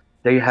yeah,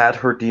 they had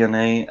her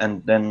DNA,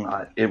 and then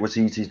it was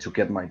easy to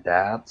get my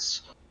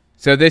dad's.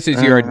 So this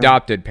is your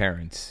adopted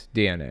parents'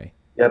 DNA.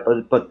 Yeah,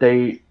 but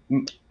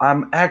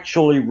I'm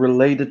actually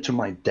related to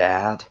my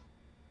dad.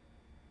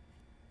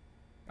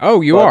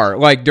 Oh, you are?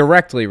 Like,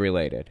 directly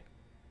related?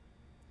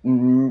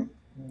 No,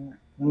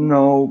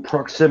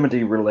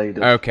 proximity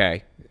related.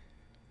 Okay.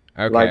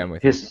 Okay, like, I'm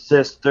with his you.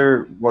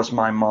 sister was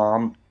my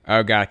mom.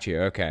 Oh, got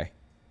you. Okay.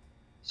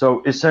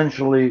 So,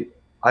 essentially,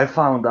 I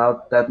found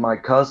out that my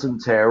cousin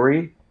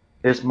Terry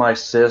is my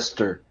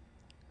sister.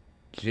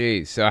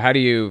 Jeez, so how do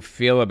you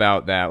feel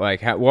about that?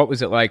 Like, what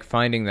was it like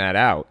finding that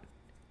out?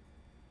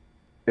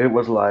 It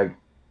was like,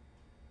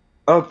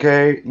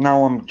 okay,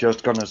 now I'm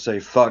just gonna say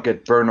fuck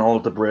it, burn all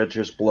the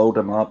bridges, blow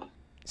them up.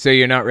 So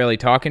you're not really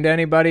talking to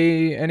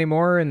anybody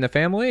anymore in the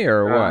family,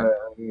 or what?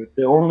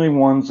 The only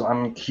ones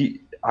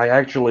I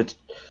actually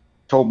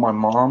told my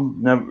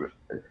mom,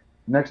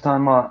 next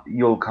time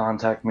you'll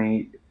contact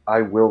me,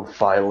 I will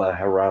file a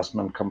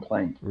harassment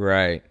complaint.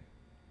 Right.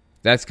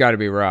 That's got to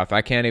be rough.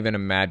 I can't even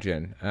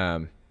imagine.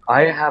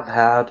 I have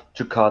had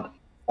to cut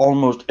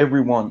almost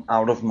everyone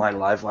out of my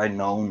life I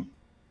known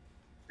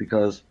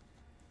because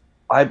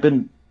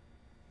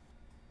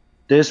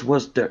this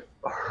was that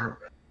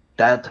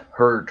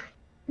hurt.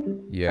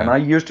 Yeah. And I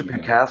used to be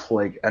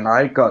Catholic, and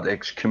I got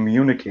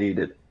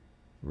excommunicated.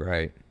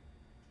 Right.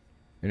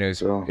 And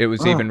it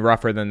was even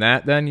rougher than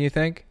that then, you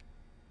think?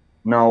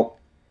 No,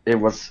 it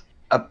was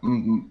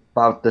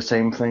about the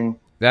same thing.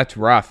 That's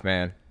rough,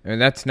 man. I mean,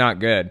 that's not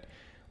good.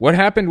 What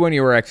happened when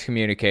you were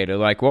excommunicated?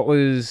 Like, what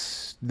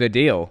was the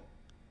deal?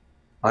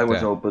 I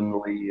was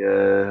openly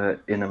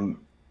in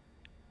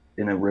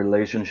a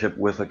relationship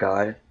with a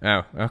guy.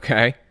 Oh,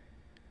 okay.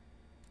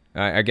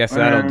 I guess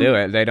that'll do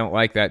it. They don't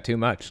like that too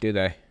much, do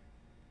they?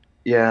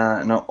 Yeah,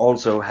 and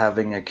also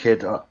having a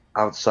kid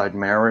outside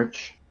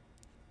marriage.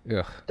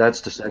 Ugh.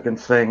 That's the second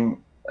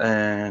thing.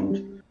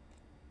 And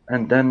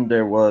then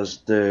there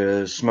was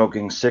the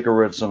smoking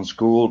cigarettes on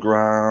school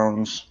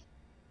grounds.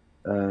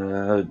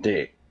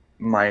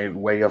 My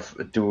way of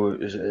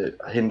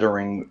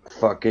hindering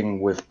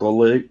fucking with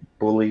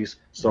bullies.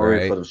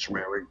 Sorry for the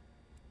swearing.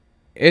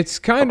 It's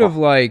kind of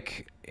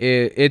like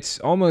it's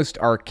almost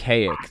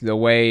archaic the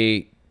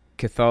way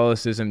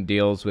Catholicism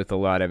deals with a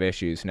lot of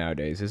issues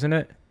nowadays, isn't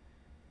it?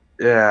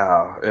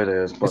 Yeah, it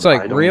is. But it's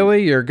like,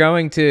 really? You're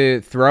going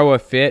to throw a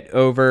fit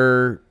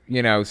over,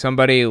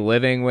 somebody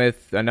living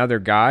with another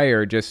guy,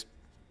 or just,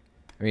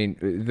 a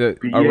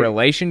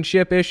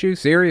relationship issue?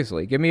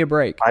 Seriously, give me a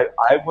break. I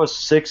was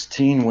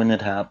 16 when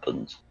it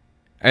happened.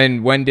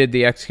 And when did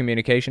the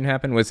excommunication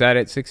happen? Was that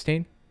at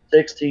 16?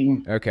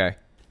 16. Okay.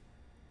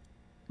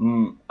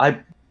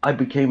 I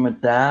became a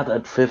dad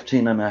at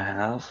 15 and a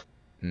half.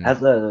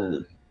 That's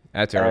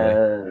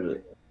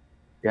early.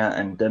 Yeah,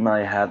 and then I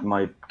had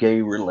my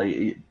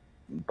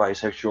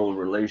bisexual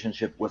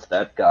relationship with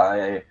that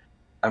guy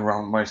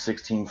around my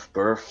 16th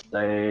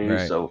birthday.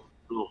 Right. So,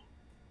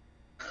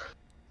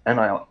 and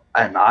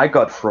I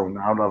got thrown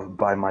out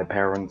by my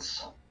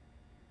parents.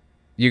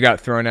 You got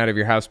thrown out of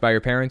your house by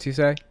your parents, you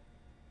say?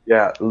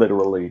 Yeah,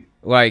 literally.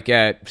 Like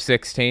at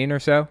 16 or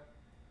so?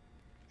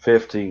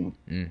 15.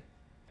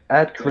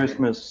 At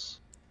Christmas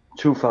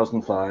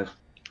 2005.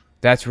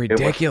 That's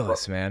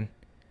ridiculous, man.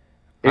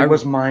 It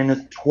was minus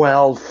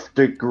 12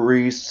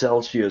 degrees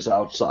Celsius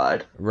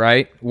outside.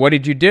 Right. What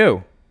did you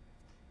do?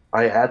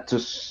 I had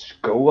to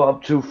go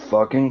up to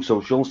fucking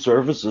social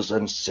services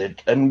and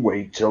sit and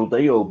wait till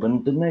they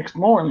opened the next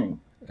morning.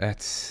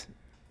 That's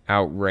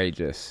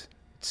outrageous.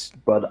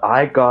 But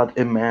I got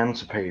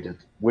emancipated,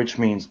 which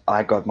means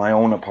I got my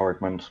own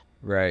apartment.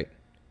 Right.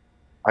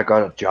 I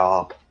got a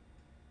job.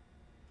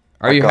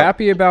 Are you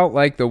happy about,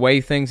 like, the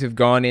way things have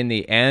gone in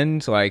the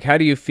end? Like, how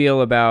do you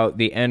feel about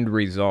the end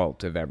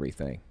result of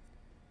everything?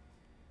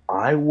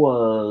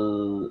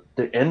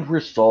 The end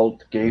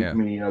result gave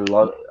me a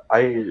lot.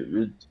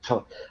 I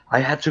I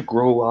had to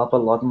grow up a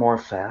lot more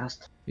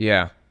fast.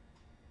 Yeah,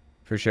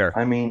 for sure.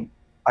 I mean,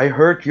 I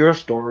heard your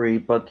story,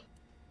 but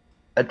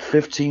at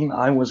 15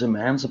 I was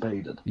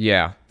emancipated.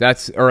 Yeah,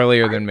 that's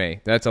earlier than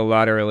me. That's a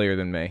lot earlier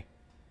than me.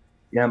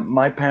 Yeah,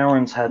 my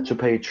parents had to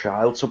pay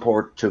child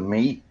support to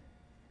me.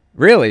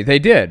 Really? They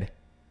did?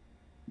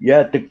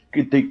 Yeah,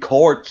 the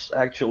courts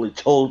actually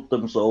told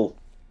them so.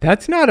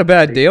 That's not a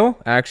bad deal,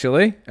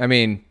 actually. I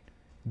mean,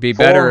 be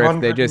better if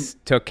they 400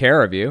 just took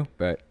care of you,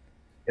 but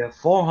Yeah,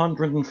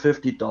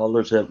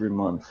 $450 every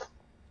month.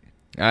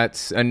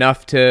 that's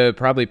enough to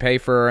probably pay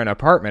for an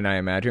apartment, I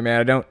imagine.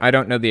 I mean, I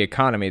don't know the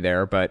economy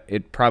there, but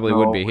it probably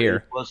would be here.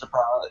 It was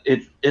about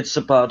it's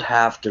about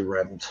half the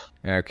rent.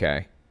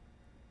 Okay.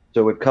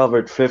 So it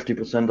covered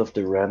 50% of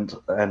the rent,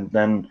 and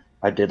then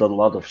I did a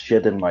lot of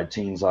shit in my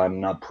teens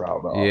I'm not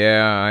proud of.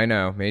 Yeah, I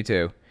know. Me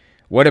too.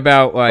 What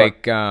about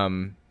like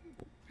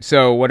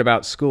so what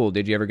about school?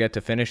 Did you ever get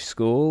to finish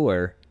school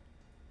or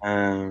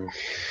Um,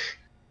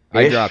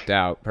 I ish. dropped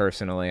out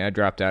personally. I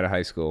dropped out of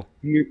high school.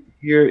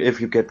 Here,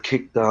 if you get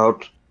kicked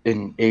out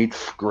in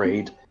 8th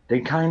grade, they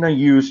kind of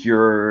use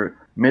your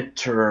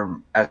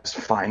midterm as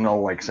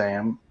final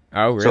exam.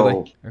 Oh, really?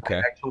 So I Okay.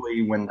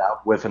 actually went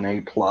out with an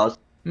A plus.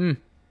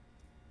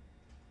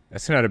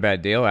 That's not a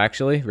bad deal,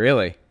 actually.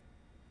 Really?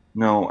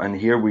 No, and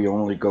here we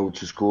only go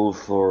to school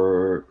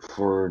for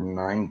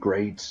 9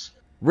 grades.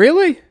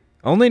 Really?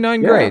 Only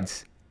 9 Yeah.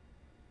 grades?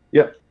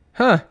 Yeah.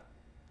 Huh.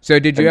 So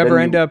did you And ever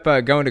then end up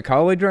going to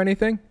college or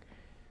anything?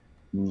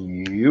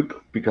 Yep,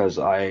 because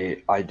I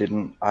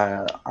didn't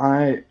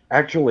I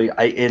actually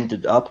I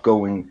ended up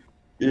going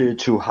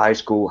to high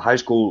school. High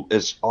school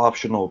is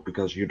optional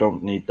because you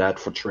don't need that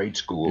for trade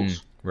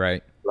schools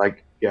Right.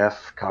 like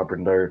Jeff,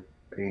 carpenter,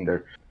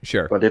 painter.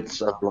 Sure. But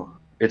it's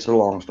a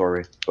long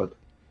story.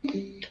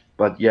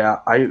 But yeah,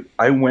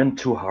 I went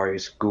to high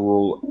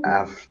school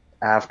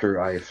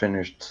after I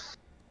finished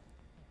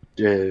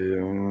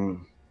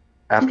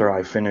after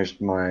I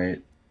finished my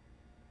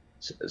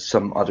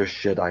some other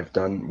shit I've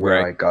done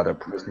where Right. I got a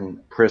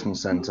prison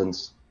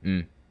sentence.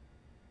 Mm.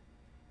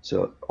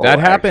 So That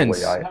oh,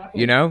 happens.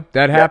 actually,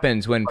 That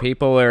happens when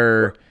people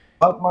are,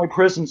 but my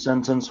prison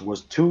sentence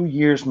was 2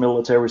 years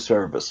military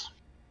service.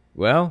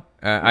 well,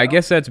 I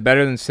guess that's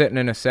better than sitting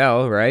in a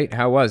cell, right?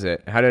 How was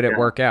it? How did it Yeah.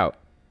 work out?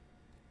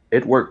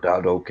 It worked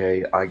out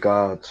okay. I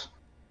got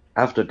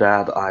after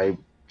that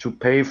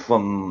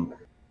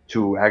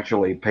to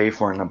actually pay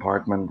for an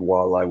apartment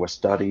while I was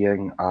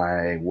studying.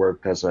 I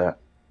worked as a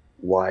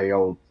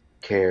wild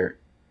care,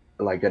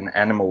 like an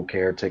animal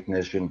care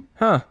technician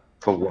Huh.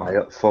 for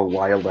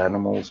wild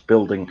animals,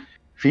 building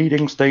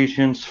feeding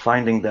stations,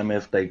 finding them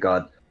if they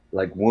got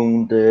like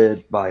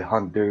wounded by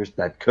hunters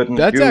that couldn't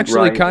That's shoot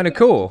actually right. kind of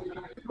cool.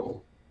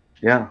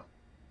 Yeah.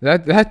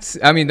 That's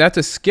I mean, that's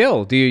a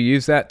skill. Do you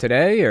use that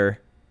today or?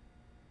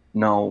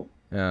 No,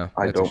 Oh,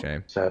 I that's don't. a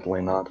shame.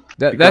 Sadly not.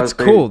 That's Because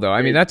cool though. I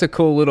mean, they- that's a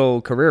cool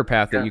little career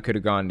path that Yeah. you could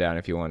have gone down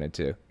if you wanted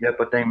to. Yeah,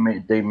 but they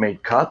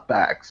made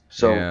cutbacks,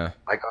 so Yeah.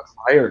 I got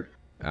fired,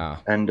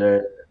 Ah, and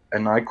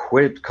I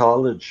quit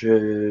college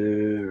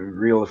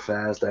real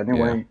fast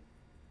anyway,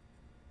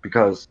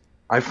 because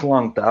I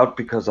flunked out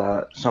because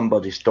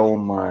somebody stole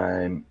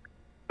my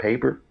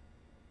paper.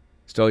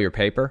 stole your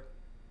paper?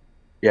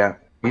 Yeah,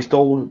 he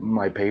stole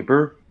my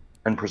paper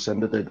and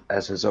presented it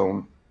as his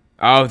own.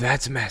 Oh,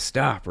 that's messed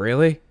up.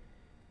 Really?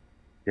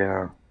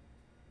 Yeah,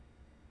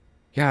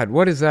 God,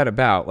 what is that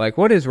about? Like,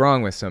 what is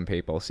wrong with some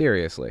people?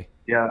 Seriously.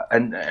 yeah,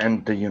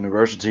 and the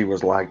university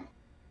was like,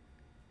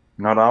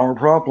 not our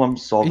problem.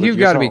 Solve it You've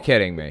got to be yourself."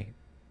 kidding me.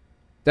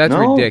 That's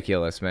No.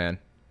 ridiculous, man.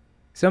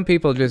 Some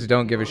people just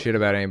don't give a shit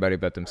about anybody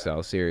but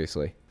themselves.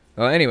 Seriously.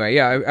 Well, anyway,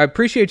 yeah, I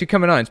appreciate you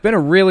coming on. It's been a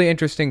really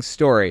interesting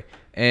story,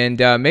 and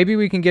maybe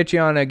we can get you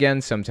on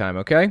again sometime.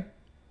 Okay?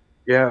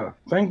 Yeah,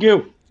 thank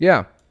you.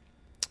 Yeah.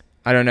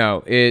 I don't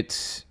know.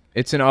 It's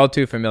an all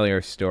too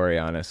familiar story,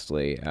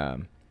 honestly.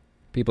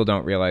 People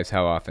don't realize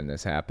how often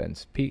this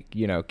happens.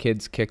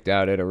 Kids kicked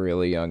out at a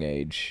really young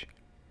age.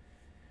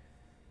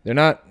 They're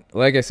not,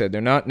 like I said,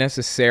 they're not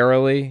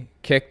necessarily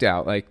kicked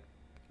out. Like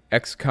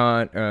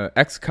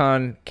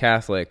ex-con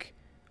Catholic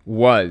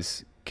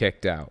was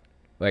kicked out,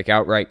 like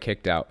outright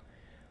kicked out.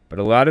 But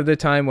a lot of the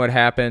time what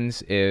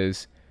happens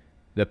is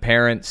the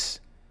parents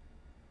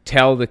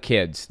tell the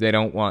kids they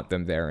don't want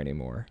them there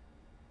anymore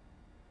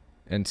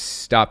and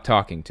stop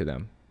talking to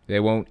them. They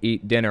won't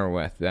eat dinner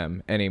with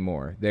them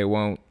anymore. They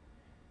won't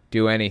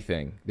do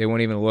anything. They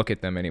won't even look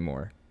at them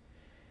anymore.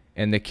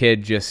 And the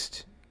kid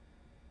just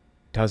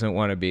doesn't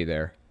want to be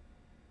there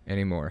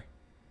anymore.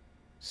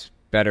 It's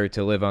better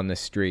to live on the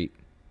street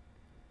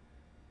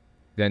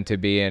than to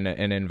be in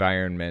an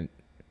environment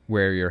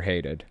where you're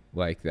hated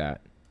like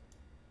that.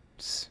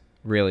 It's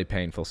really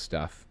painful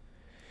stuff.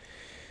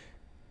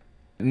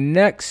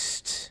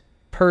 Next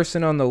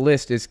person on the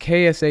list is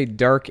KSA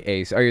Dark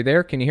Ace. Are you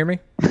there? Can you hear me?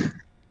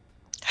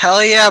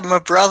 Hell yeah, my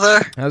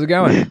brother. How's it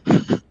going?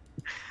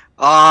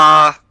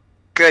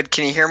 Good.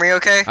 Can you hear me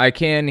okay? I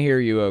can hear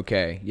you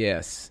okay.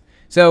 Yes.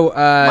 So,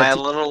 Am I a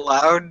little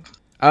loud?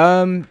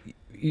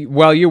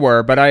 Well, you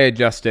were, but I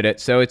adjusted it,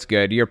 so it's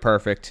good. You're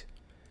perfect.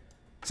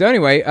 So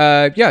anyway,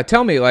 yeah,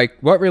 tell me, like,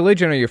 what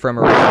religion are you from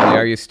originally?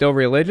 Are you still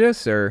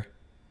religious, or?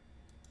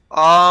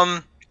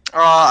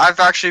 I've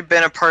actually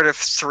been a part of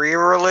 3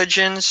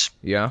 religions.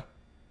 Yeah.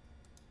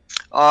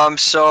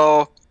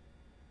 So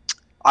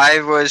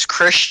I was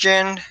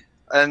Christian,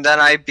 and then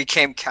I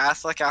became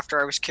Catholic after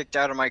I was kicked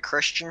out of my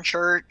Christian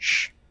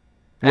church.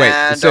 Wait,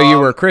 And, so you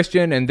were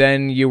Christian and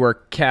then you were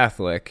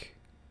Catholic?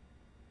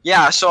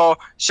 Yeah, so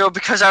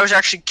because I was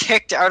actually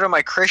kicked out of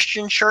my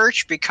Christian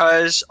church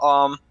because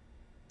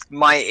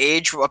my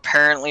age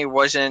apparently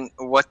wasn't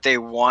what they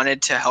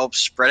wanted to help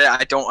spread it.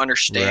 I don't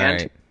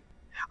understand. Right.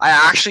 I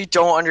actually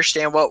don't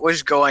understand what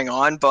was going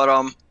on,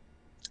 but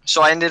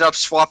so I ended up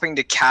swapping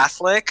to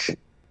Catholic,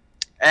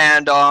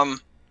 and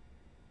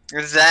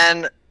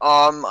then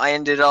I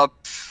ended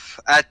up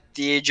at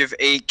the age of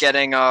 8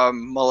 getting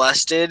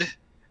molested,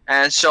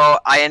 and so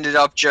I ended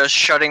up just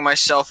shutting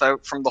myself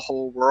out from the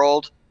whole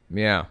world.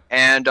 Yeah.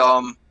 And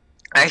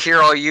I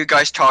hear all you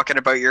guys talking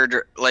about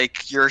your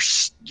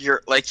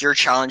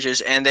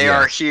challenges, and they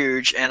are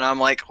huge, and I'm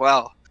like,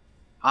 well,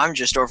 I'm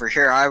just over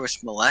here. I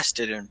was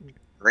molested and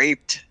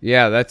raped.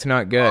 Yeah, that's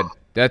not good.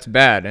 That's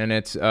bad, and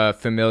it's a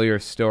familiar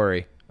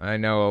story. I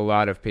know a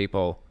lot of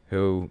people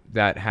who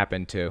that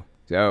happened to.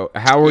 So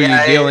how are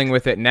you dealing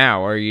with it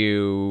now? Are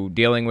you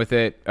dealing with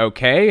it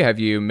okay? Have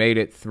you made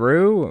it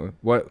through?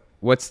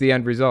 What's the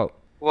end result?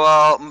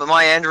 Well,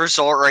 my end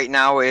result right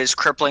now is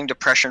crippling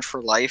depression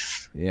for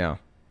life. Yeah.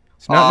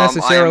 It's not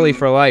necessarily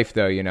for life,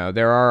 though, you know.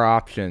 There are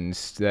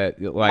options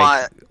that,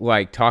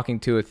 like talking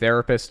to a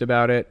therapist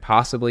about it,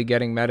 possibly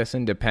getting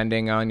medicine,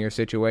 depending on your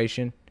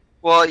situation.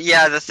 Well,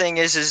 yeah, the thing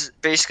is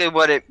basically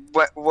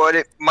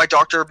my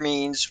doctor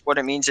means, what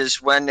it means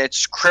is when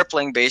it's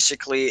crippling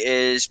basically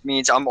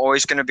means I'm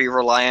always going to be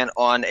reliant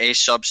on a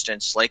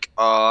substance. Like,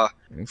 for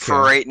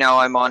right now,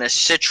 I'm on a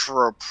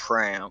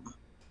citalopram.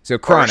 So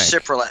chronic. Or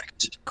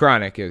Cipralex.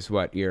 Chronic is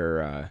what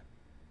you're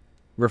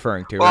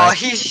referring to, well,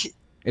 right?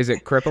 Is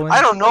it crippling?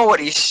 I don't know what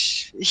he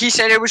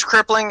said it was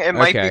crippling. It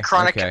might be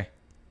chronic. Okay.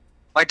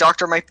 My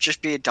doctor might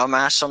just be a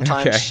dumbass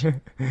sometimes. Okay.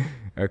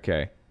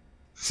 Okay.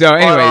 So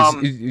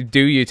anyways,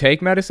 do you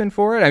take medicine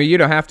for it? I mean, you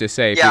don't have to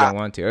say if you don't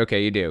want to.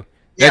 Okay, you do.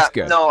 That's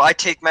good. No, I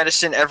take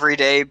medicine every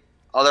day.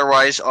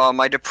 Otherwise,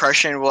 my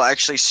depression will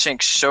actually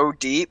sink so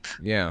deep.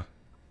 Yeah.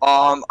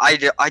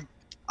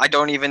 I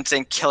don't even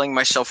think killing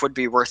myself would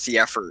be worth the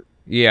effort.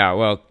 Yeah,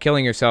 well,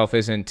 killing yourself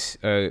isn't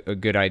a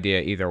good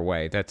idea either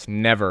way. That's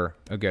never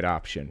a good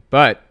option.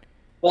 But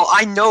well,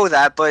 I know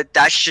that, but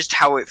that's just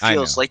how it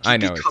feels. Like you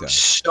become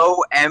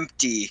so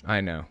empty.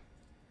 I know.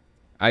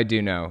 I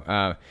do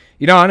know.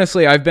 You know,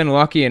 honestly, I've been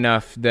lucky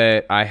enough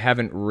that I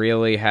haven't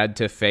really had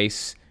to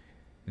face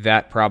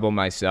that problem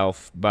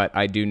myself, but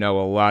I do know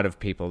a lot of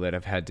people that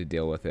have had to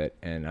deal with it,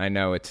 and I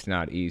know it's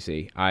not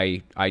easy.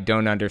 I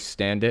don't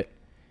understand it,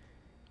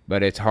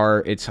 but it's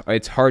hard.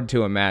 It's hard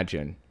to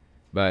imagine.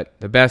 But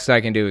the best I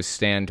can do is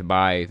stand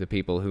by the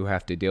people who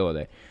have to deal with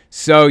it.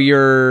 So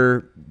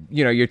you're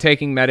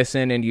taking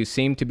medicine and you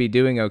seem to be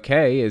doing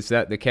okay. Is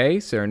that the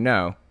case or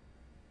no?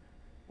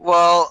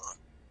 Well,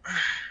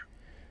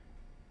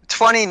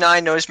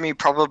 29 knows me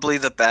probably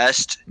the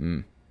best.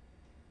 Mm.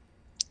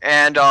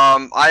 And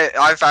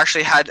I've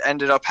actually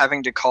ended up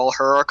having to call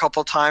her a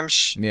couple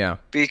times. Yeah.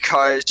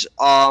 Because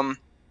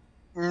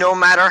no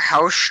matter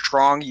how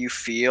strong you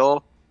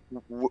feel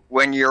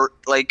when you're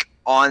like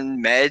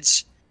on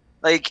meds,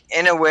 like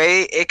in a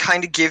way it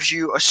kind of gives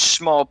you a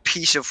small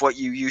piece of what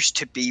you used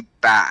to be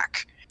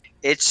back.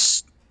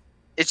 It's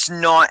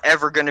not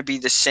ever going to be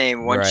the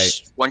same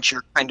once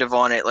you're kind of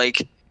on it.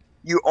 Like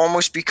you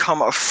almost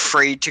become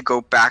afraid to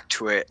go back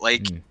to it.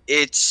 Like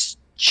it's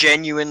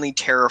genuinely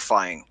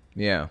terrifying.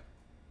 Yeah.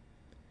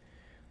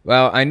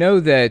 Well, I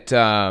know that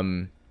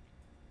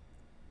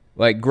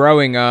like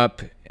growing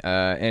up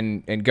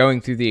and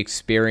going through the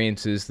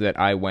experiences that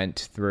I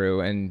went through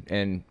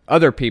and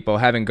other people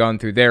having gone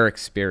through their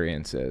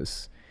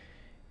experiences,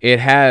 it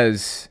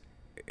has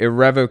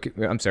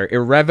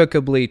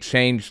irrevocably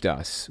changed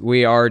us.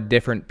 We are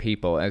different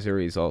people as a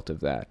result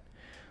of that.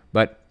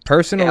 But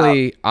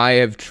personally, I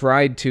have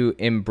tried to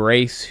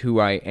embrace who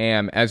I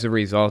am as a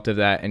result of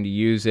that and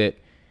use it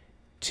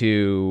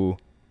to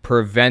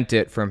prevent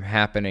it from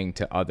happening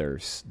to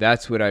others.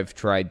 That's what I've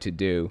tried to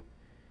do.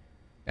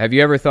 Have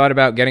you ever thought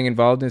about getting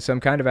involved in some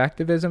kind of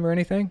activism or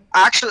anything?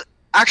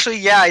 Actually,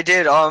 yeah, I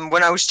did.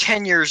 When I was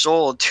 10 years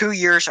old, 2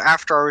 years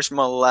after I was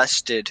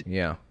molested.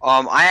 Yeah.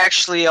 I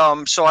actually,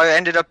 so I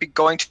ended up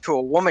going to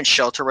a woman's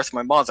shelter with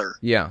my mother.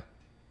 Yeah.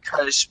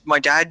 Because my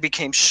dad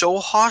became so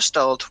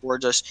hostile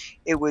towards us.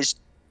 It was,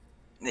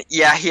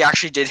 yeah, he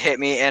actually did hit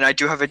me, and I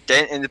do have a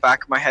dent in the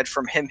back of my head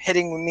from him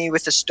hitting me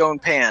with a stone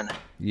pan.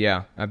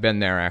 Yeah, I've been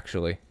there,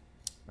 actually.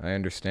 I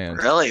understand.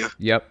 Really?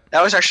 Yep.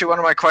 That was actually one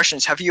of my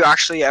questions. Have you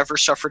actually ever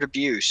suffered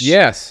abuse?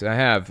 Yes, I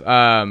have.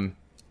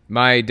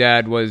 My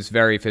dad was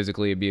very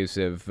physically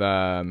abusive.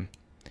 Although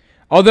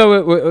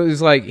it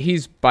was like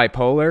he's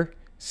bipolar,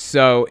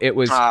 so it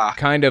was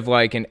kind of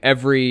like in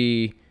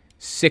every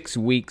 6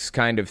 weeks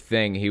kind of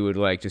thing. He would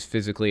like just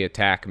physically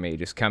attack me,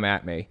 just come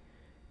at me.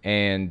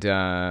 And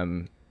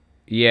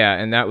yeah,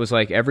 and that was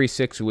like every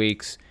 6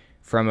 weeks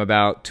from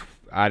about,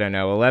 I don't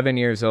know, 11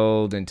 years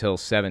old until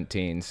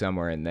 17,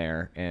 somewhere in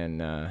there.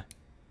 And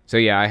so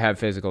yeah, I have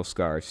physical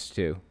scars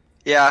too.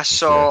 Yeah,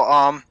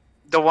 so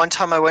the one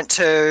time I went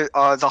to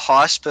the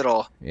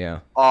hospital, Yeah.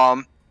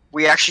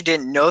 we actually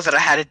didn't know that I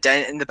had a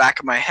dent in the back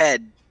of my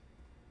head.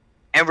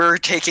 And we were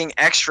taking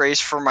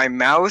x-rays for my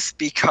mouth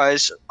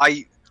because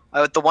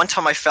the one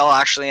time I fell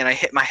actually and I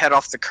hit my head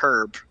off the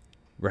curb.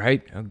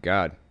 Right? Oh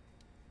God.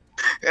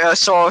 Yeah,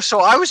 so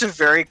I was a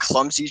very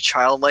clumsy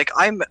child. Like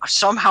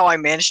somehow I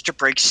managed to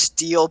break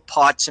steel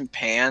pots and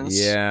pans.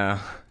 Yeah.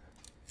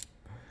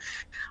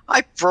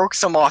 I broke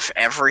them off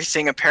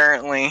everything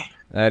apparently.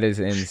 That is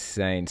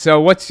insane. So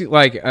what's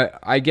like,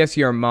 I guess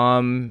you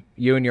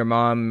and your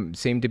mom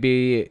seem to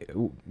be,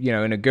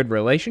 in a good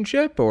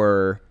relationship,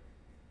 or?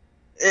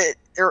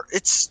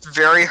 It's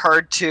very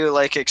hard to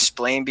like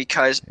explain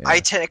because I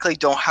technically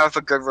don't have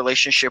a good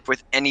relationship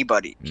with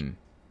anybody.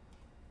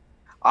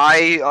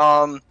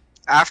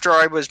 After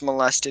I was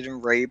molested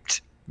and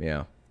raped,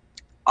 yeah.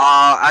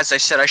 As I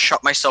said, I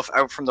shut myself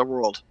out from the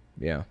world.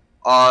 Yeah.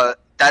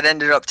 That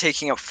ended up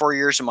taking up 4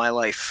 years of my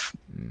life.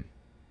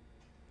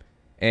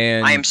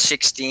 And I am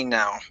 16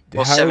 now.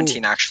 Well,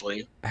 17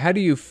 actually. How do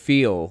you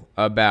feel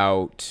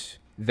about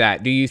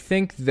that? Do you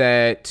think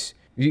that...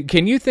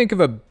 Can you think of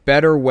a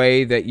better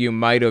way that you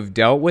might have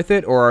dealt with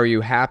it, or are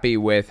you happy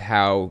with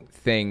how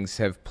things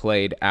have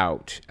played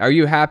out? Are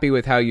you happy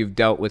with how you've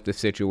dealt with the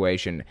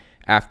situation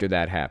after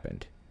that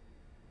happened?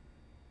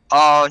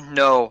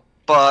 No.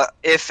 But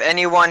if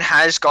anyone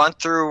has gone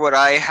through what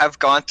I have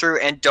gone through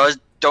and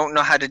don't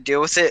know how to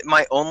deal with it,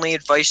 my only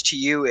advice to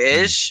you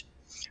is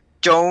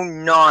do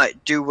not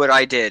do what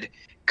I did,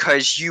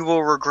 because you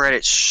will regret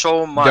it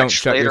so much Don't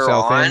shut later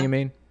yourself on. in, you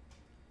mean?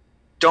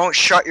 Don't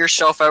shut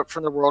yourself out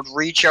from the world.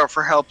 Reach out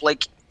for help.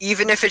 Like,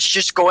 even if it's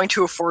just going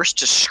to a forest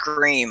to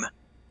scream.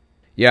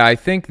 Yeah, I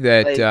think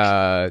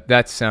that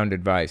that's sound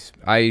advice.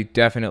 I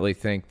definitely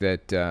think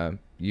that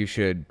you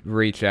should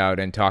reach out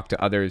and talk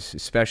to others,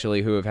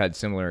 especially who have had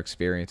similar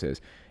experiences,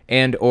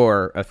 and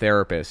or a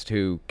therapist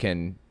who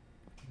can,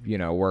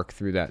 work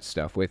through that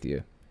stuff with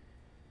you.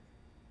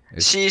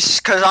 See,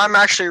 because I'm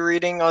actually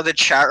reading the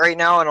chat right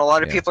now, and a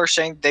lot of people are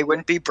saying they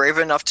wouldn't be brave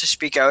enough to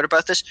speak out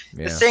about this.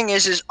 Yeah. The thing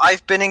is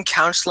I've been in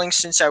counseling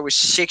since I was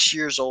 6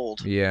 years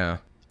old. Yeah.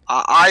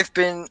 I've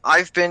been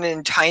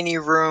in tiny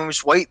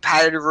rooms, white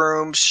padded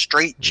rooms,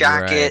 straight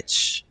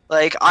jackets.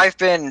 Like I've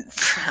been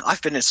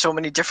in so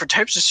many different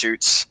types of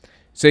suits.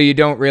 So you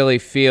don't really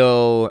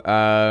feel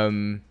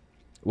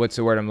what's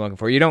the word I'm looking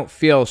for? You don't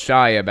feel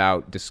shy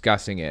about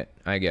discussing it,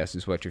 I guess,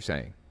 is what you're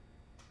saying.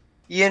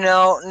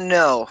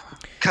 No,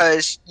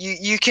 because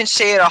you can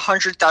say it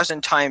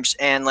 100,000 times,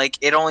 and like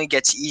it only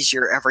gets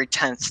easier every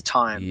 10th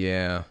time.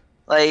 Yeah.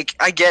 Like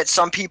I get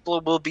some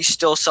people will be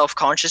still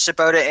self-conscious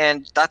about it,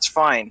 and that's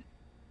fine.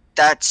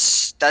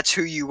 That's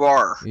who you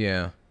are.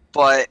 Yeah.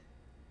 But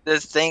the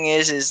thing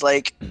is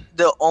like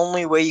the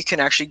only way you can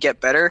actually get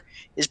better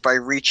is by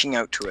reaching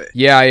out to it.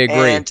 Yeah, I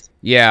agree.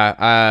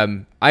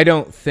 And I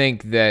don't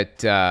think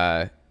that.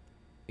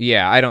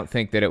 I don't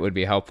think that it would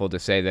be helpful to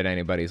say that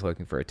anybody's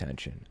looking for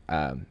attention.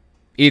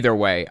 Either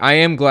way, I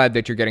am glad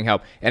that you're getting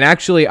help. And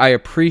actually, I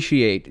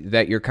appreciate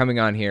that you're coming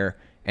on here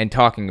and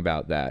talking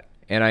about that.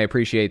 And I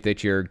appreciate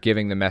that you're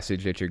giving the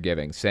message that you're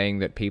giving, saying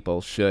that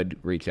people should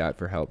reach out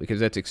for help, because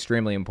that's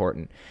extremely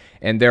important.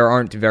 And there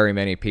aren't very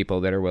many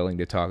people that are willing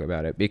to talk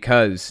about it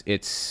because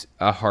it's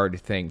a hard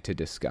thing to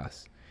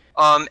discuss.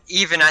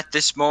 Even at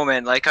this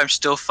moment, like I'm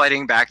still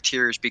fighting back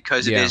tears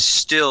because it is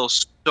still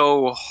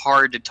so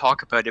hard to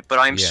talk about it, but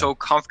I'm so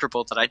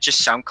comfortable that I just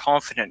sound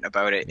confident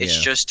about it. It's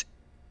just,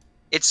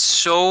 it's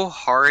so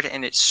hard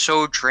and it's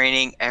so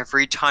draining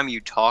every time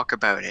you talk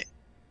about it.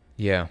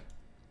 Yeah.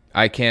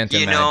 I can't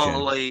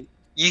imagine. Like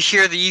you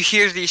hear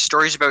these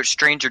stories about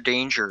stranger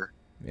danger.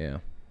 Yeah.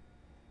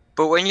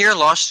 But when you're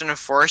lost in a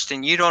forest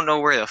and you don't know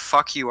where the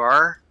fuck you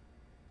are,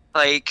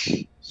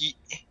 like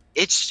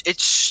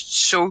it's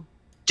so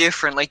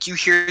different. Like you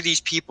hear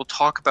these people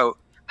talk about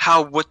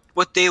how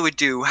what they would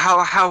do,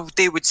 how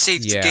they would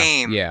save the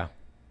game. Yeah.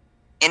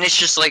 And it's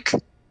just like,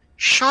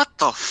 shut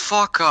the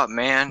fuck up,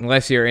 man.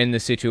 Unless you're in the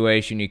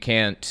situation, you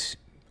can't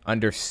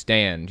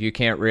understand. You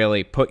can't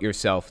really put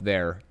yourself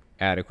there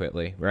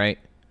adequately, right?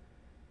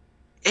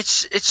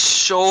 It's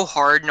so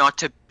hard not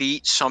to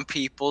beat some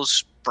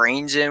people's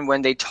brains in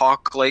when they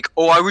talk like,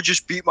 oh, I would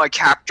just beat my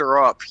captor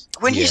up.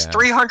 When he's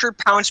 300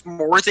 pounds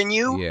more than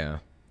you. Yeah.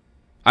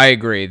 I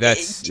agree.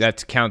 That's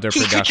counterproductive.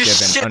 He could just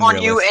sit and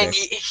on you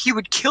unrealistic. and he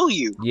would kill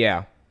you.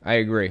 Yeah, I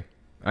agree.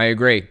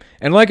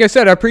 And like I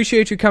said, I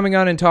appreciate you coming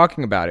on and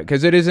talking about it,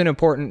 because it is an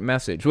important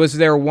message. Was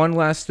there one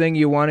last thing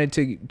you wanted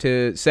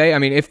to say? I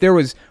mean, if there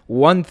was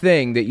one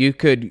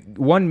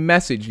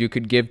message you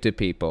could give to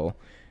people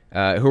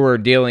who are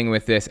dealing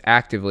with this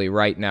actively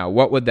right now,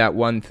 what would that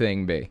one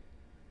thing be?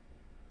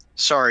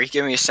 Sorry,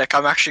 give me a sec.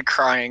 I'm actually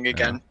crying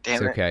again.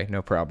 Damn it. It's okay,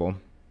 no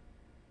problem.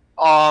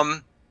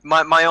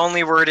 My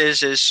only word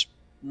is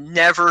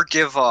never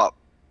give up.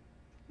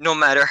 No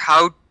matter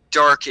how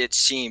dark it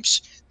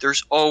seems,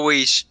 there's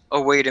always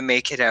a way to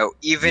make it out.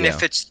 Even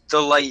if it's the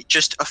light,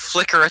 just a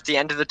flicker at the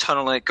end of the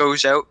tunnel and it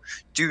goes out,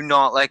 do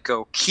not let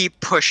go. Keep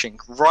pushing.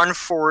 Run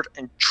forward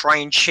and try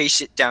and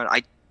chase it down.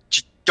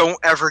 Just don't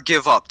ever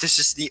give up. This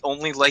is the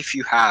only life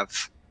you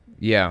have.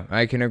 Yeah,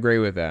 I can agree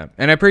with that.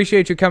 And I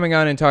appreciate you coming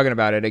on and talking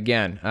about it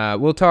again.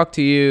 We'll talk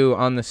to you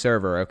on the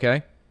server,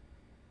 okay?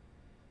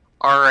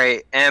 All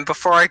right. And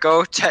before I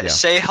go,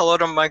 say hello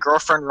to my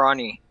girlfriend,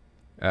 Ronnie.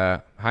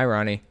 Hi,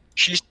 Ronnie.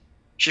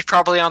 She's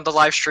probably on the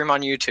live stream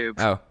on YouTube.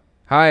 Oh,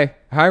 hi,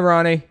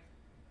 Ronnie.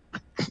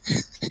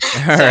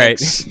 All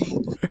right,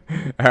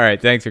 all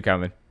right. Thanks for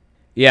coming.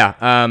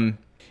 Yeah.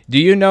 Do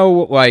you know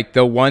like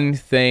the one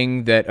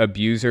thing that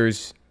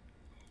abusers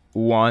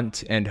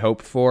want and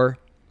hope for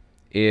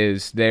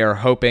is they are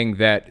hoping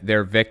that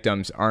their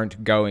victims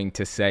aren't going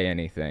to say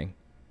anything.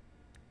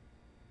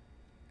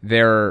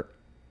 They're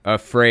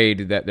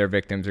afraid that their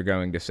victims are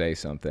going to say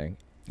something.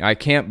 I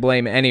can't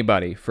blame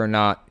anybody for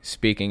not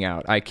speaking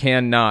out. I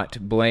cannot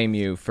blame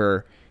you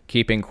for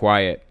keeping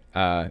quiet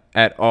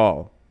at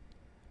all.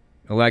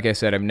 Like I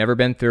said, I've never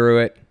been through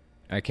it.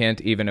 I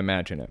can't even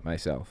imagine it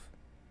myself.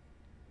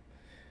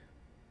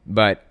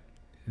 But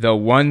the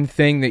one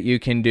thing that you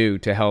can do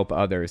to help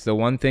others, the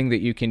one thing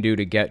that you can do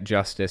to get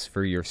justice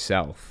for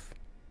yourself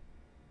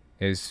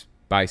is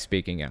by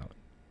speaking out.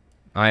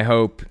 I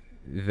hope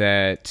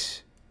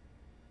that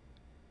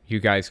you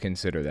guys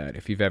consider that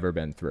if you've ever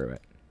been through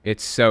it.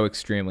 It's so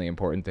extremely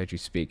important that you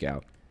speak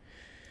out.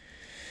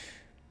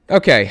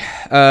 Okay,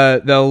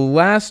 the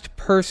last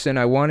person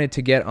I wanted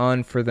to get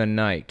on for the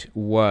night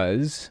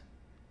was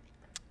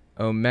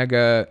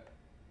Omega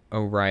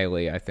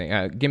O'Reilly, I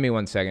think. Give me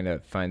 1 second to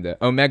find the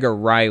Omega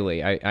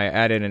Riley. I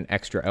added an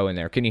extra O in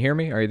there. Can you hear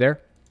me? Are you there?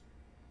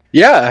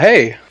 Yeah,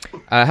 hey.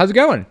 How's it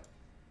going?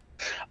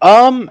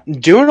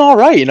 Doing all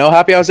right.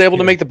 Happy I was able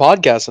to make the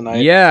podcast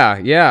tonight.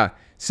 Yeah.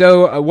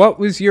 So, what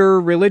was your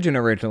religion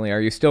originally?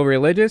 Are you still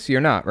religious? You're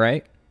not,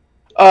 right?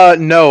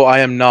 No, I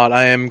am not.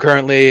 I am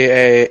currently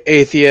a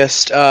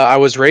atheist. I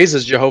was raised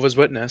as Jehovah's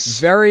Witness.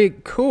 Very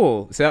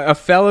cool. So, a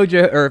fellow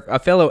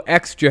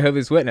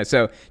ex-Jehovah's Witness.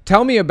 So,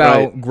 tell me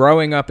about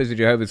growing up as a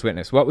Jehovah's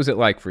Witness. What was it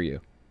like for you?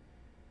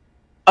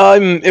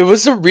 It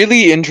was a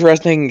really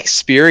interesting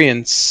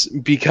experience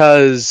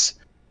because,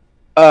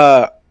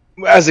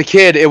 as a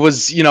kid, it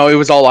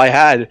was all I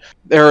had.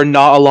 There are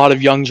not a lot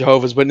of young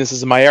Jehovah's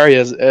Witnesses in my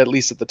area, at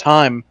least at the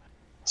time.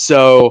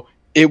 So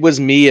it was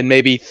me and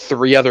maybe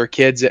 3 other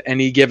kids at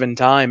any given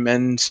time.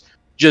 And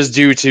just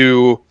due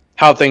to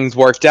how things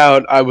worked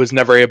out, I was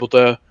never able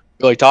to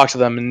really talk to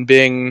them. And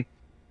being,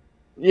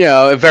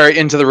 very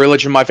into the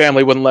religion, my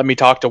family wouldn't let me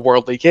talk to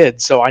worldly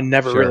kids. So I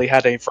never really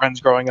had any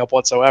friends growing up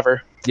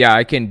whatsoever. Yeah,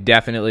 I can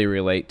definitely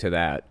relate to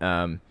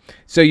that.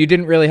 So you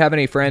didn't really have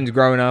any friends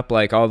growing up,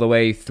 like all the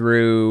way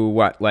through,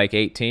 what, like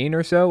 18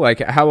 or so? Like,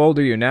 how old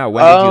are you now?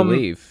 When did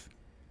you leave?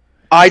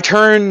 I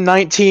turned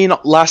 19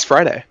 last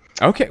Friday.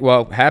 Okay,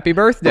 well, happy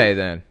birthday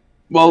then.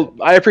 Well,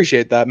 I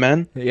appreciate that,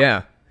 man.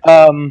 Yeah.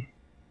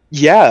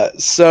 Yeah,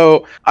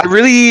 so I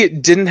really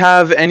didn't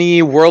have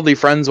any worldly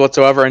friends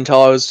whatsoever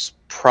until I was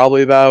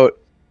probably about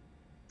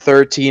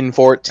 13,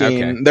 14.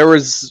 Okay. There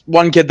was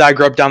one kid that I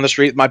grew up down the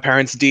street my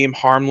parents deemed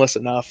harmless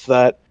enough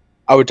that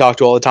I would talk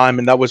to all the time,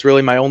 and that was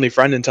really my only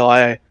friend until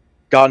I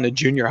got into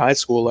junior high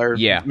school or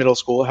middle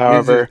school,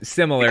 however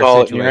similar you call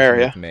it in situation your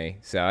area. with me,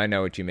 so I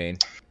know what you mean.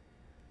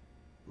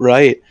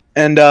 Right.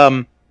 And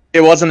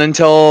it wasn't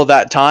until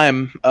that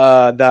time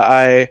that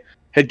I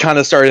had kind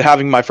of started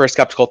having my first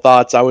skeptical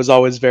thoughts. I was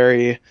always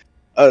very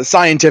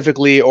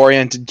scientifically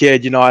oriented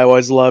kid. I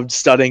always loved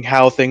studying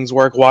how things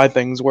work, why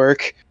things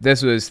work.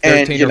 This was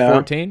 13 or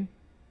 14?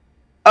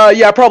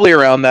 Yeah, probably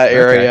around that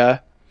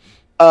area.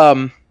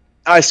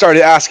 I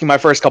started asking my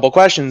first couple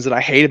questions, and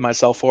I hated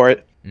myself for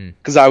it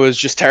because I was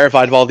just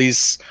terrified of all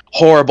these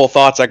horrible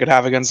thoughts I could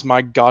have against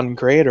my God and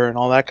Creator and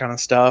all that kind of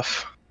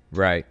stuff.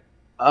 Right.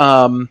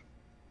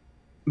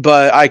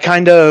 But I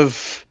kind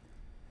of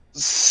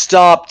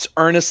stopped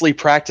earnestly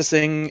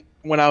practicing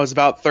when I was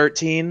about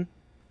 13,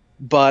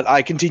 but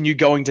I continued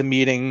going to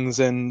meetings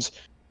and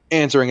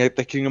answering at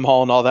the Kingdom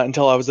Hall and all that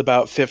until I was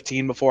about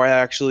 15 before I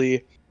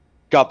actually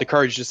got the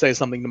courage to say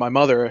something to my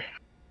mother.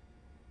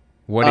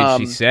 What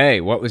did she say?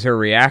 What was her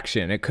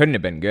reaction? It couldn't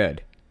have been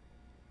good.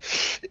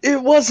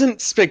 It wasn't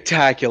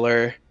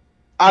spectacular.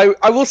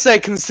 I will say,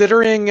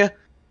 considering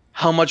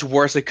how much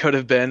worse it could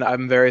have been,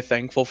 I'm very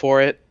thankful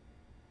for it.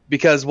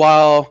 Because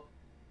while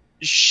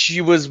she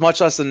was much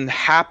less than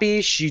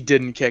happy, she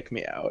didn't kick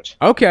me out.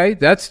 Okay,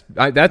 that's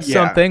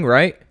something,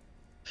 right?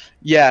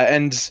 Yeah,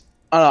 and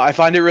I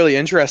find it really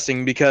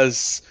interesting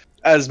because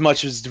as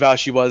much as devout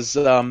she was,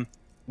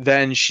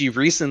 then she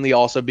recently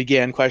also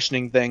began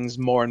questioning things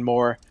more and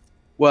more.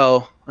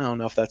 Well, I don't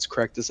know if that's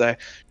correct to say.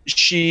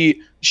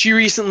 She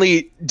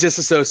recently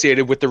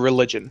disassociated with the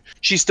religion.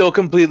 She still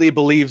completely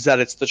believes that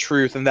it's the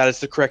truth and that it's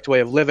the correct way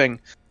of living,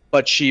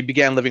 but she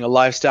began living a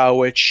lifestyle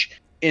which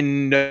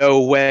in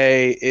no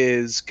way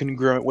is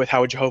congruent with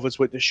how a Jehovah's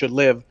Witness should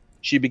live.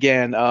 She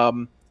began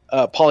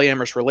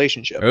polyamorous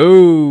relationship.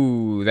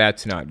 Ooh,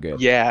 that's not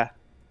good. Yeah.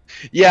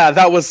 Yeah,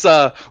 that was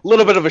a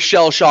little bit of a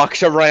shell shock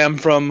to ram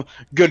from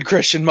good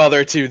Christian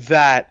mother to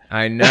that.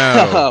 I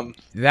know.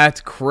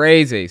 That's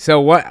crazy. So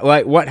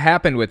what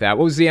happened with that?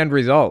 What was the end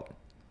result?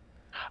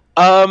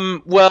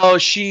 Well,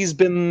 she's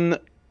been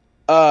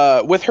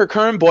with her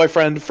current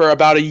boyfriend for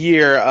about a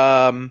year.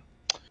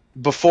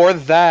 Before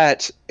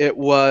that, it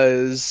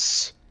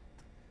was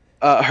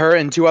her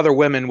and 2 other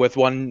women with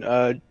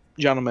one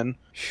gentleman.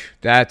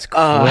 That's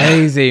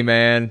crazy,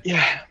 man.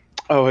 Yeah.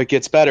 Oh, it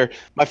gets better.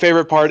 My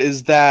favorite part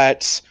is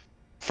that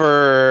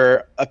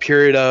for a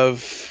period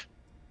of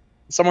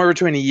somewhere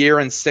between a year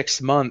and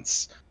 6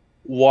 months,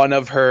 one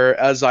of her,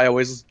 as I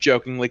always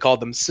jokingly called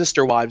them,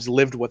 sister wives,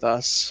 lived with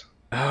us.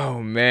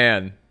 Oh,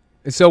 man.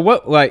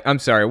 So I'm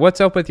sorry,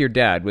 what's up with your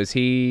dad? Was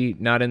he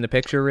not in the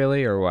picture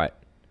really, or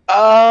what?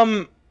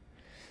 I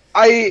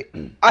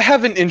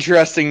have an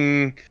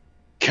interesting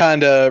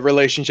kind of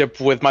relationship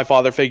with my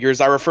father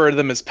figures. I refer to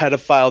them as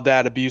pedophile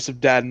dad,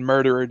 abusive dad, and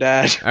murderer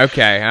dad.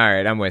 Okay, all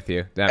right, I'm with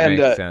you. That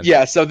makes sense.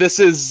 Yeah, so this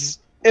is,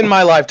 in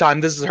my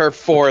lifetime, this is her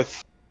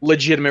 4th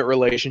legitimate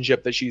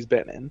relationship that she's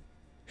been in.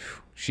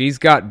 She's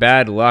got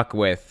bad luck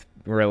with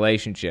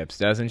relationships,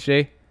 doesn't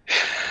she?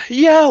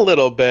 Yeah, a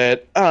little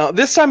bit.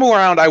 This time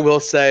around, I will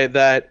say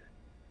that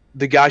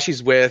the guy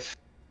she's with,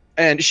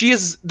 and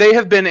they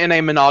have been in a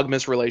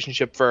monogamous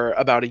relationship for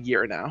about a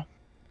year now.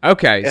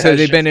 Okay, so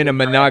they've been in a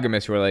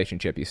monogamous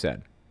relationship, you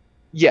said?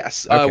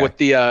 Yes, Okay. with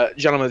the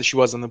gentleman that she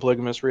was in the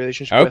polygamous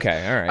relationship with.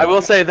 Okay, all right. I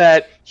will say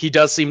that he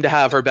does seem to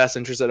have her best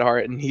interest at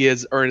heart, and he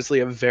is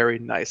earnestly a very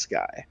nice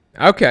guy.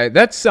 Okay,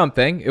 that's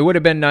something. It would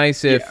have been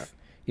nice if,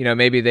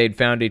 maybe they'd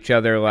found each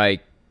other,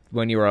 like,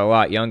 when you were a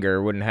lot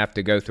younger, wouldn't have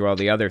to go through all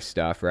the other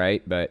stuff,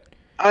 right? But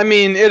I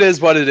mean, it is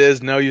what it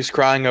is. No use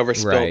crying over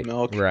spilled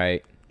milk.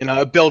 Right.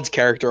 It builds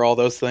character, all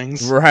those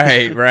things.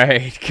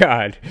 Right.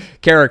 God.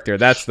 Character,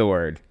 that's the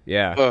word.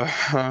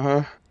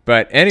 Yeah.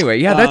 But anyway,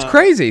 yeah, that's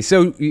crazy.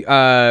 So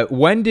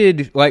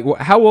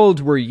how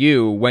old were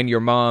you when your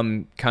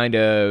mom kind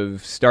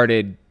of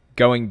started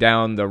going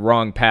down the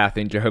wrong path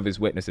in Jehovah's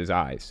Witnesses'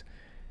 eyes?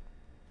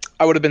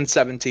 I would have been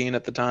 17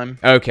 at the time.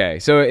 Okay,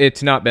 so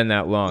it's not been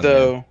that long.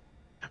 Though,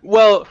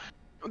 well,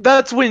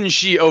 that's when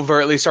she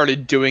overtly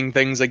started doing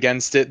things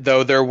against it,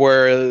 though there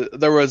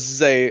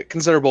was a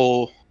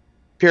considerable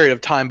period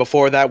of time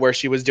before that where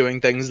she was doing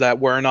things that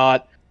were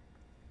not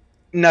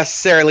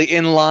necessarily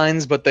in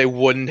lines, but they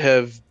wouldn't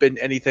have been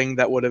anything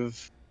that would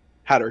have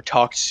had her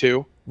talked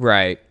to.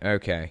 Right.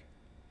 Okay.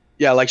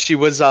 Yeah, like she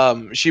was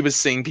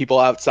seeing people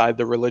outside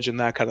the religion,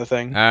 that kind of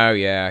thing. Oh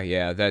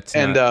yeah,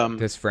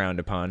 that's frowned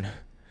upon.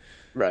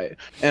 Right.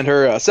 And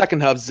her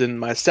second husband,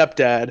 my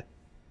stepdad,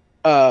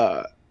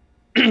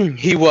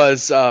 he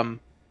was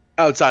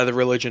outside of the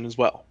religion as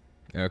well.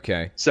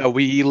 Okay. So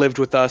he lived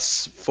with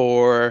us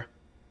for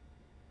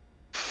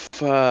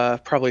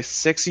probably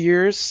 6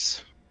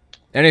 years.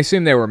 And I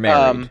assume they were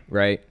married,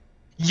 right?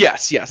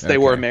 Yes, they Okay.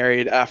 were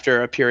married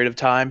after a period of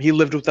time. He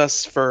lived with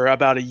us for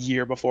about a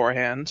year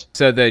beforehand.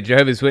 So the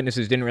Jehovah's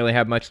Witnesses didn't really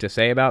have much to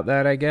say about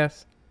that, I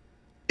guess?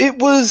 It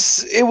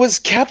was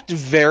kept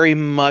very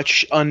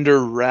much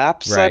under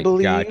wraps, Right, I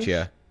believe.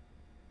 gotcha.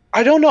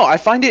 I don't know. I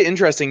find it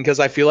interesting because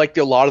I feel like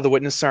a lot of the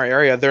witnesses in our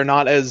area, they're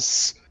not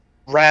as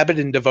rabid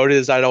and devoted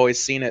as I'd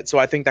always seen it. So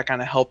I think that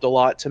kind of helped a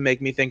lot to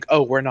make me think,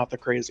 oh, we're not the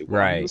crazy ones.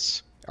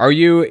 Right. Are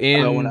you when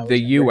in I was the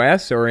younger.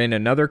 U.S. or in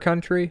another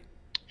country?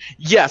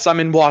 Yes, I'm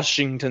in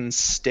Washington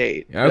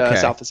State, Okay.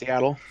 south of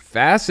Seattle.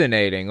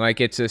 Fascinating.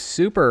 Like it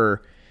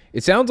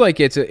sounds like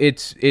it's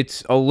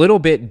a little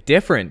bit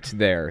different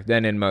there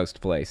than in most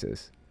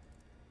places.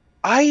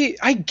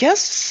 I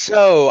guess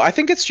so. I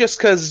think it's just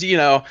because,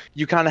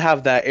 you kind of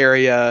have that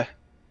area.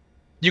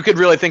 You could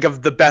really think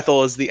of the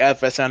Bethel as the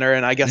epicenter,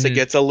 and I guess it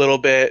gets a little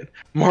bit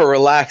more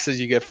relaxed as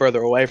you get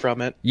further away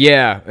from it.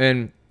 Yeah,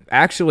 and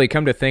actually,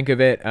 come to think of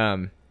it,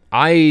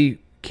 I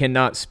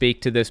cannot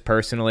speak to this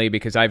personally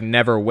because I've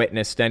never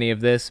witnessed any of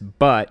this,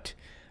 but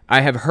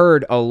I have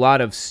heard a lot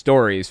of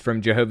stories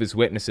from Jehovah's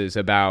Witnesses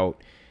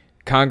about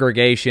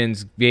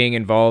congregations being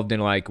involved in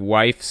like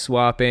wife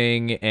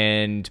swapping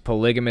and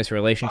polygamous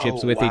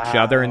relationships with each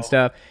other and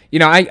stuff.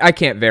 I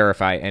can't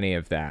verify any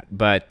of that,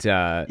 but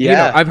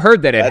I've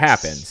heard that it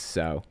happens.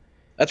 So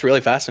that's really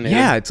fascinating.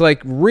 yeah, it's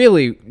like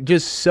really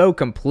just so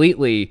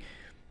completely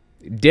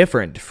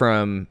different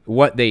from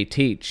what they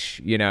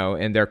teach,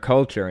 and their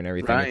culture and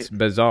everything. Right. It's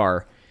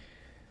bizarre.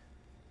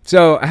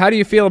 So how do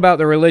you feel about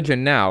the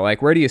religion now?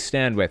 Like, where do you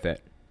stand with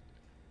it?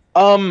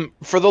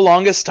 For the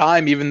longest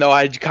time, even though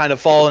I'd kind of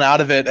fallen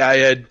out of it, I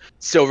had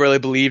still really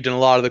believed in a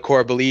lot of the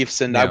core beliefs,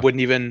 and I Yeah.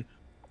 wouldn't even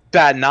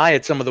bat an eye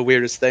at some of the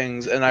weirdest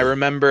things. And I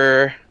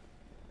remember,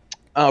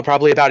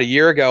 probably about a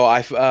year ago,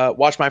 I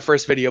watched my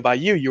first video by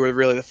you. You were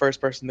really the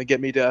first person to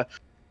get me to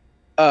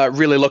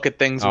really look at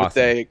things with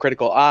Awesome. a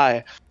critical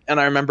eye. And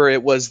I remember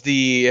it was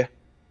the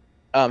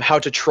How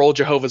to Troll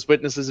Jehovah's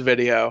Witnesses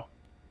video.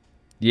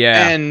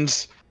 Yeah.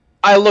 And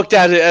I looked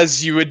at it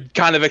as you would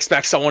kind of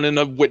expect someone in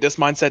a witness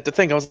mindset to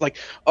think. I was like,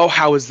 oh,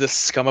 how is this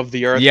scum of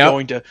the earth Yep.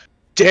 going to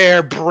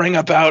dare bring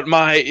about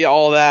my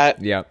all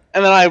that. Yep.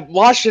 And then I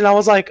watched it and I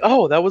was like,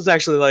 oh, that was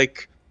actually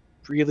like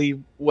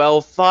really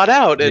well thought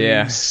out and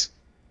Yeah.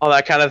 all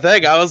that kind of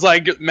thing. I was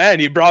like, man,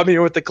 you brought me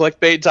with the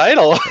clickbait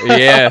title.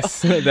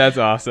 Yes, that's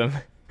awesome.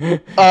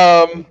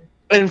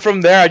 And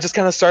from there, I just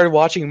kind of started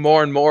watching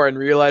more and more and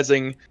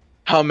realizing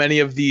how many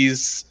of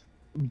these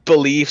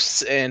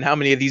beliefs and how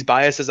many of these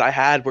biases I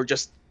had were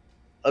just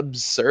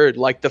absurd.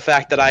 Like the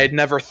fact that I had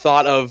never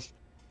thought of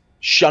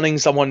shunning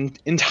someone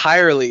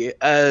entirely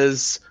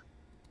as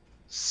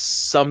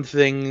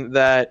something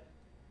that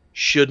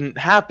shouldn't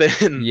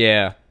happen.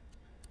 Yeah.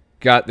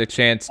 Got the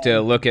chance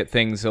to look at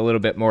things a little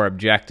bit more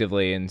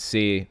objectively and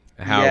see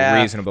how Yeah.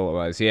 reasonable it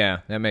was. Yeah,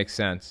 that makes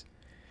sense.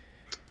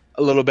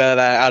 A little bit of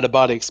that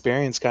out-of-body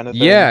experience kind of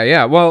thing. Yeah,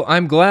 yeah. Well,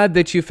 I'm glad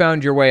that you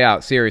found your way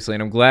out, seriously,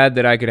 and I'm glad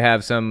that I could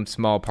have some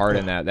small part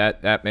in that.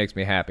 That makes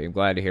me happy. I'm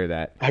glad to hear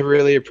that. I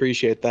really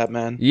appreciate that,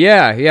 man.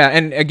 Yeah, yeah.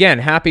 And again,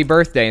 happy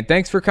birthday, and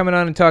thanks for coming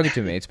on and talking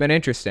to me. It's been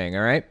interesting,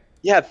 all right?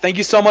 Yeah, thank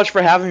you so much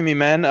for having me,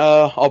 man.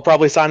 I'll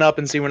probably sign up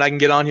and see when I can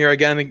get on here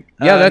again.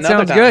 Yeah, that another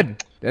sounds time.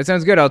 good. That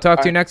sounds good. I'll talk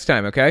to you right. next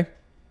time, okay?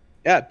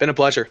 Yeah, it's been a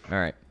pleasure. All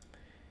right.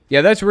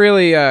 Yeah, that's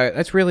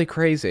really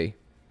crazy.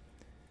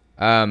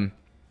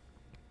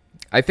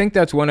 I think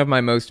that's one of my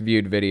most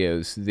viewed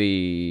videos,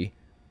 the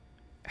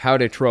How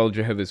to Troll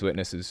Jehovah's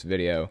Witnesses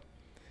video.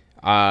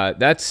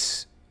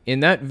 That's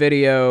in that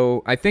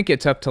video, I think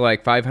it's up to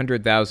like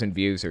 500,000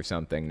 views or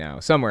something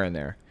now, somewhere in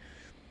there.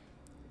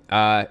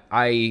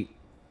 I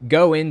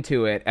go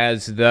into it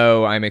as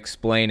though I'm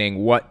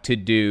explaining what to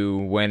do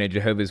when a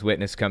Jehovah's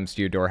Witness comes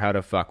to your door, how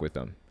to fuck with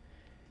them.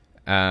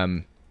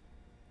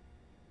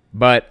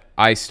 But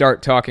I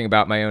start talking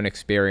about my own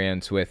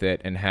experience with it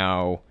and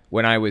how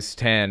when I was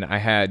 10, I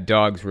had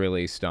dogs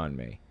released on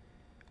me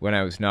when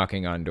I was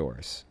knocking on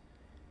doors.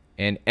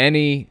 And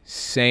any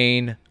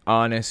sane,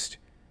 honest,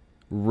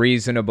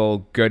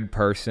 reasonable, good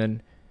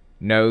person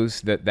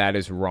knows that that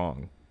is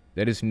wrong.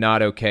 That is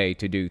not okay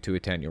to do to a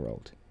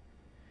 10-year-old.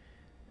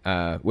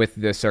 With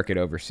the circuit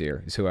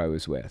overseer is who I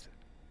was with.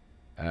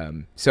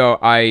 So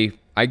I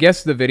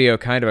guess the video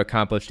kind of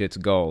accomplished its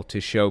goal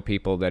to show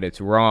people that it's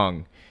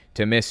wrong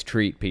to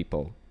mistreat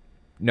people,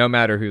 no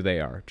matter who they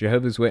are.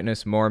 Jehovah's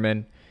Witness,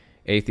 Mormon,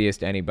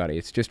 atheist, anybody.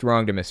 It's just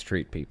wrong to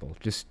mistreat people.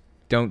 Just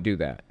don't do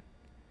that.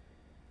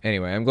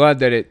 Anyway, I'm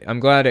glad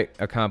it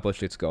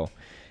accomplished its goal.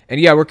 And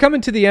yeah, we're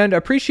coming to the end. I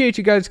appreciate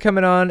you guys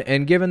coming on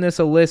and giving this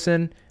a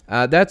listen.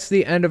 That's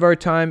the end of our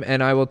time,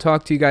 and I will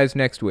talk to you guys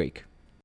next week.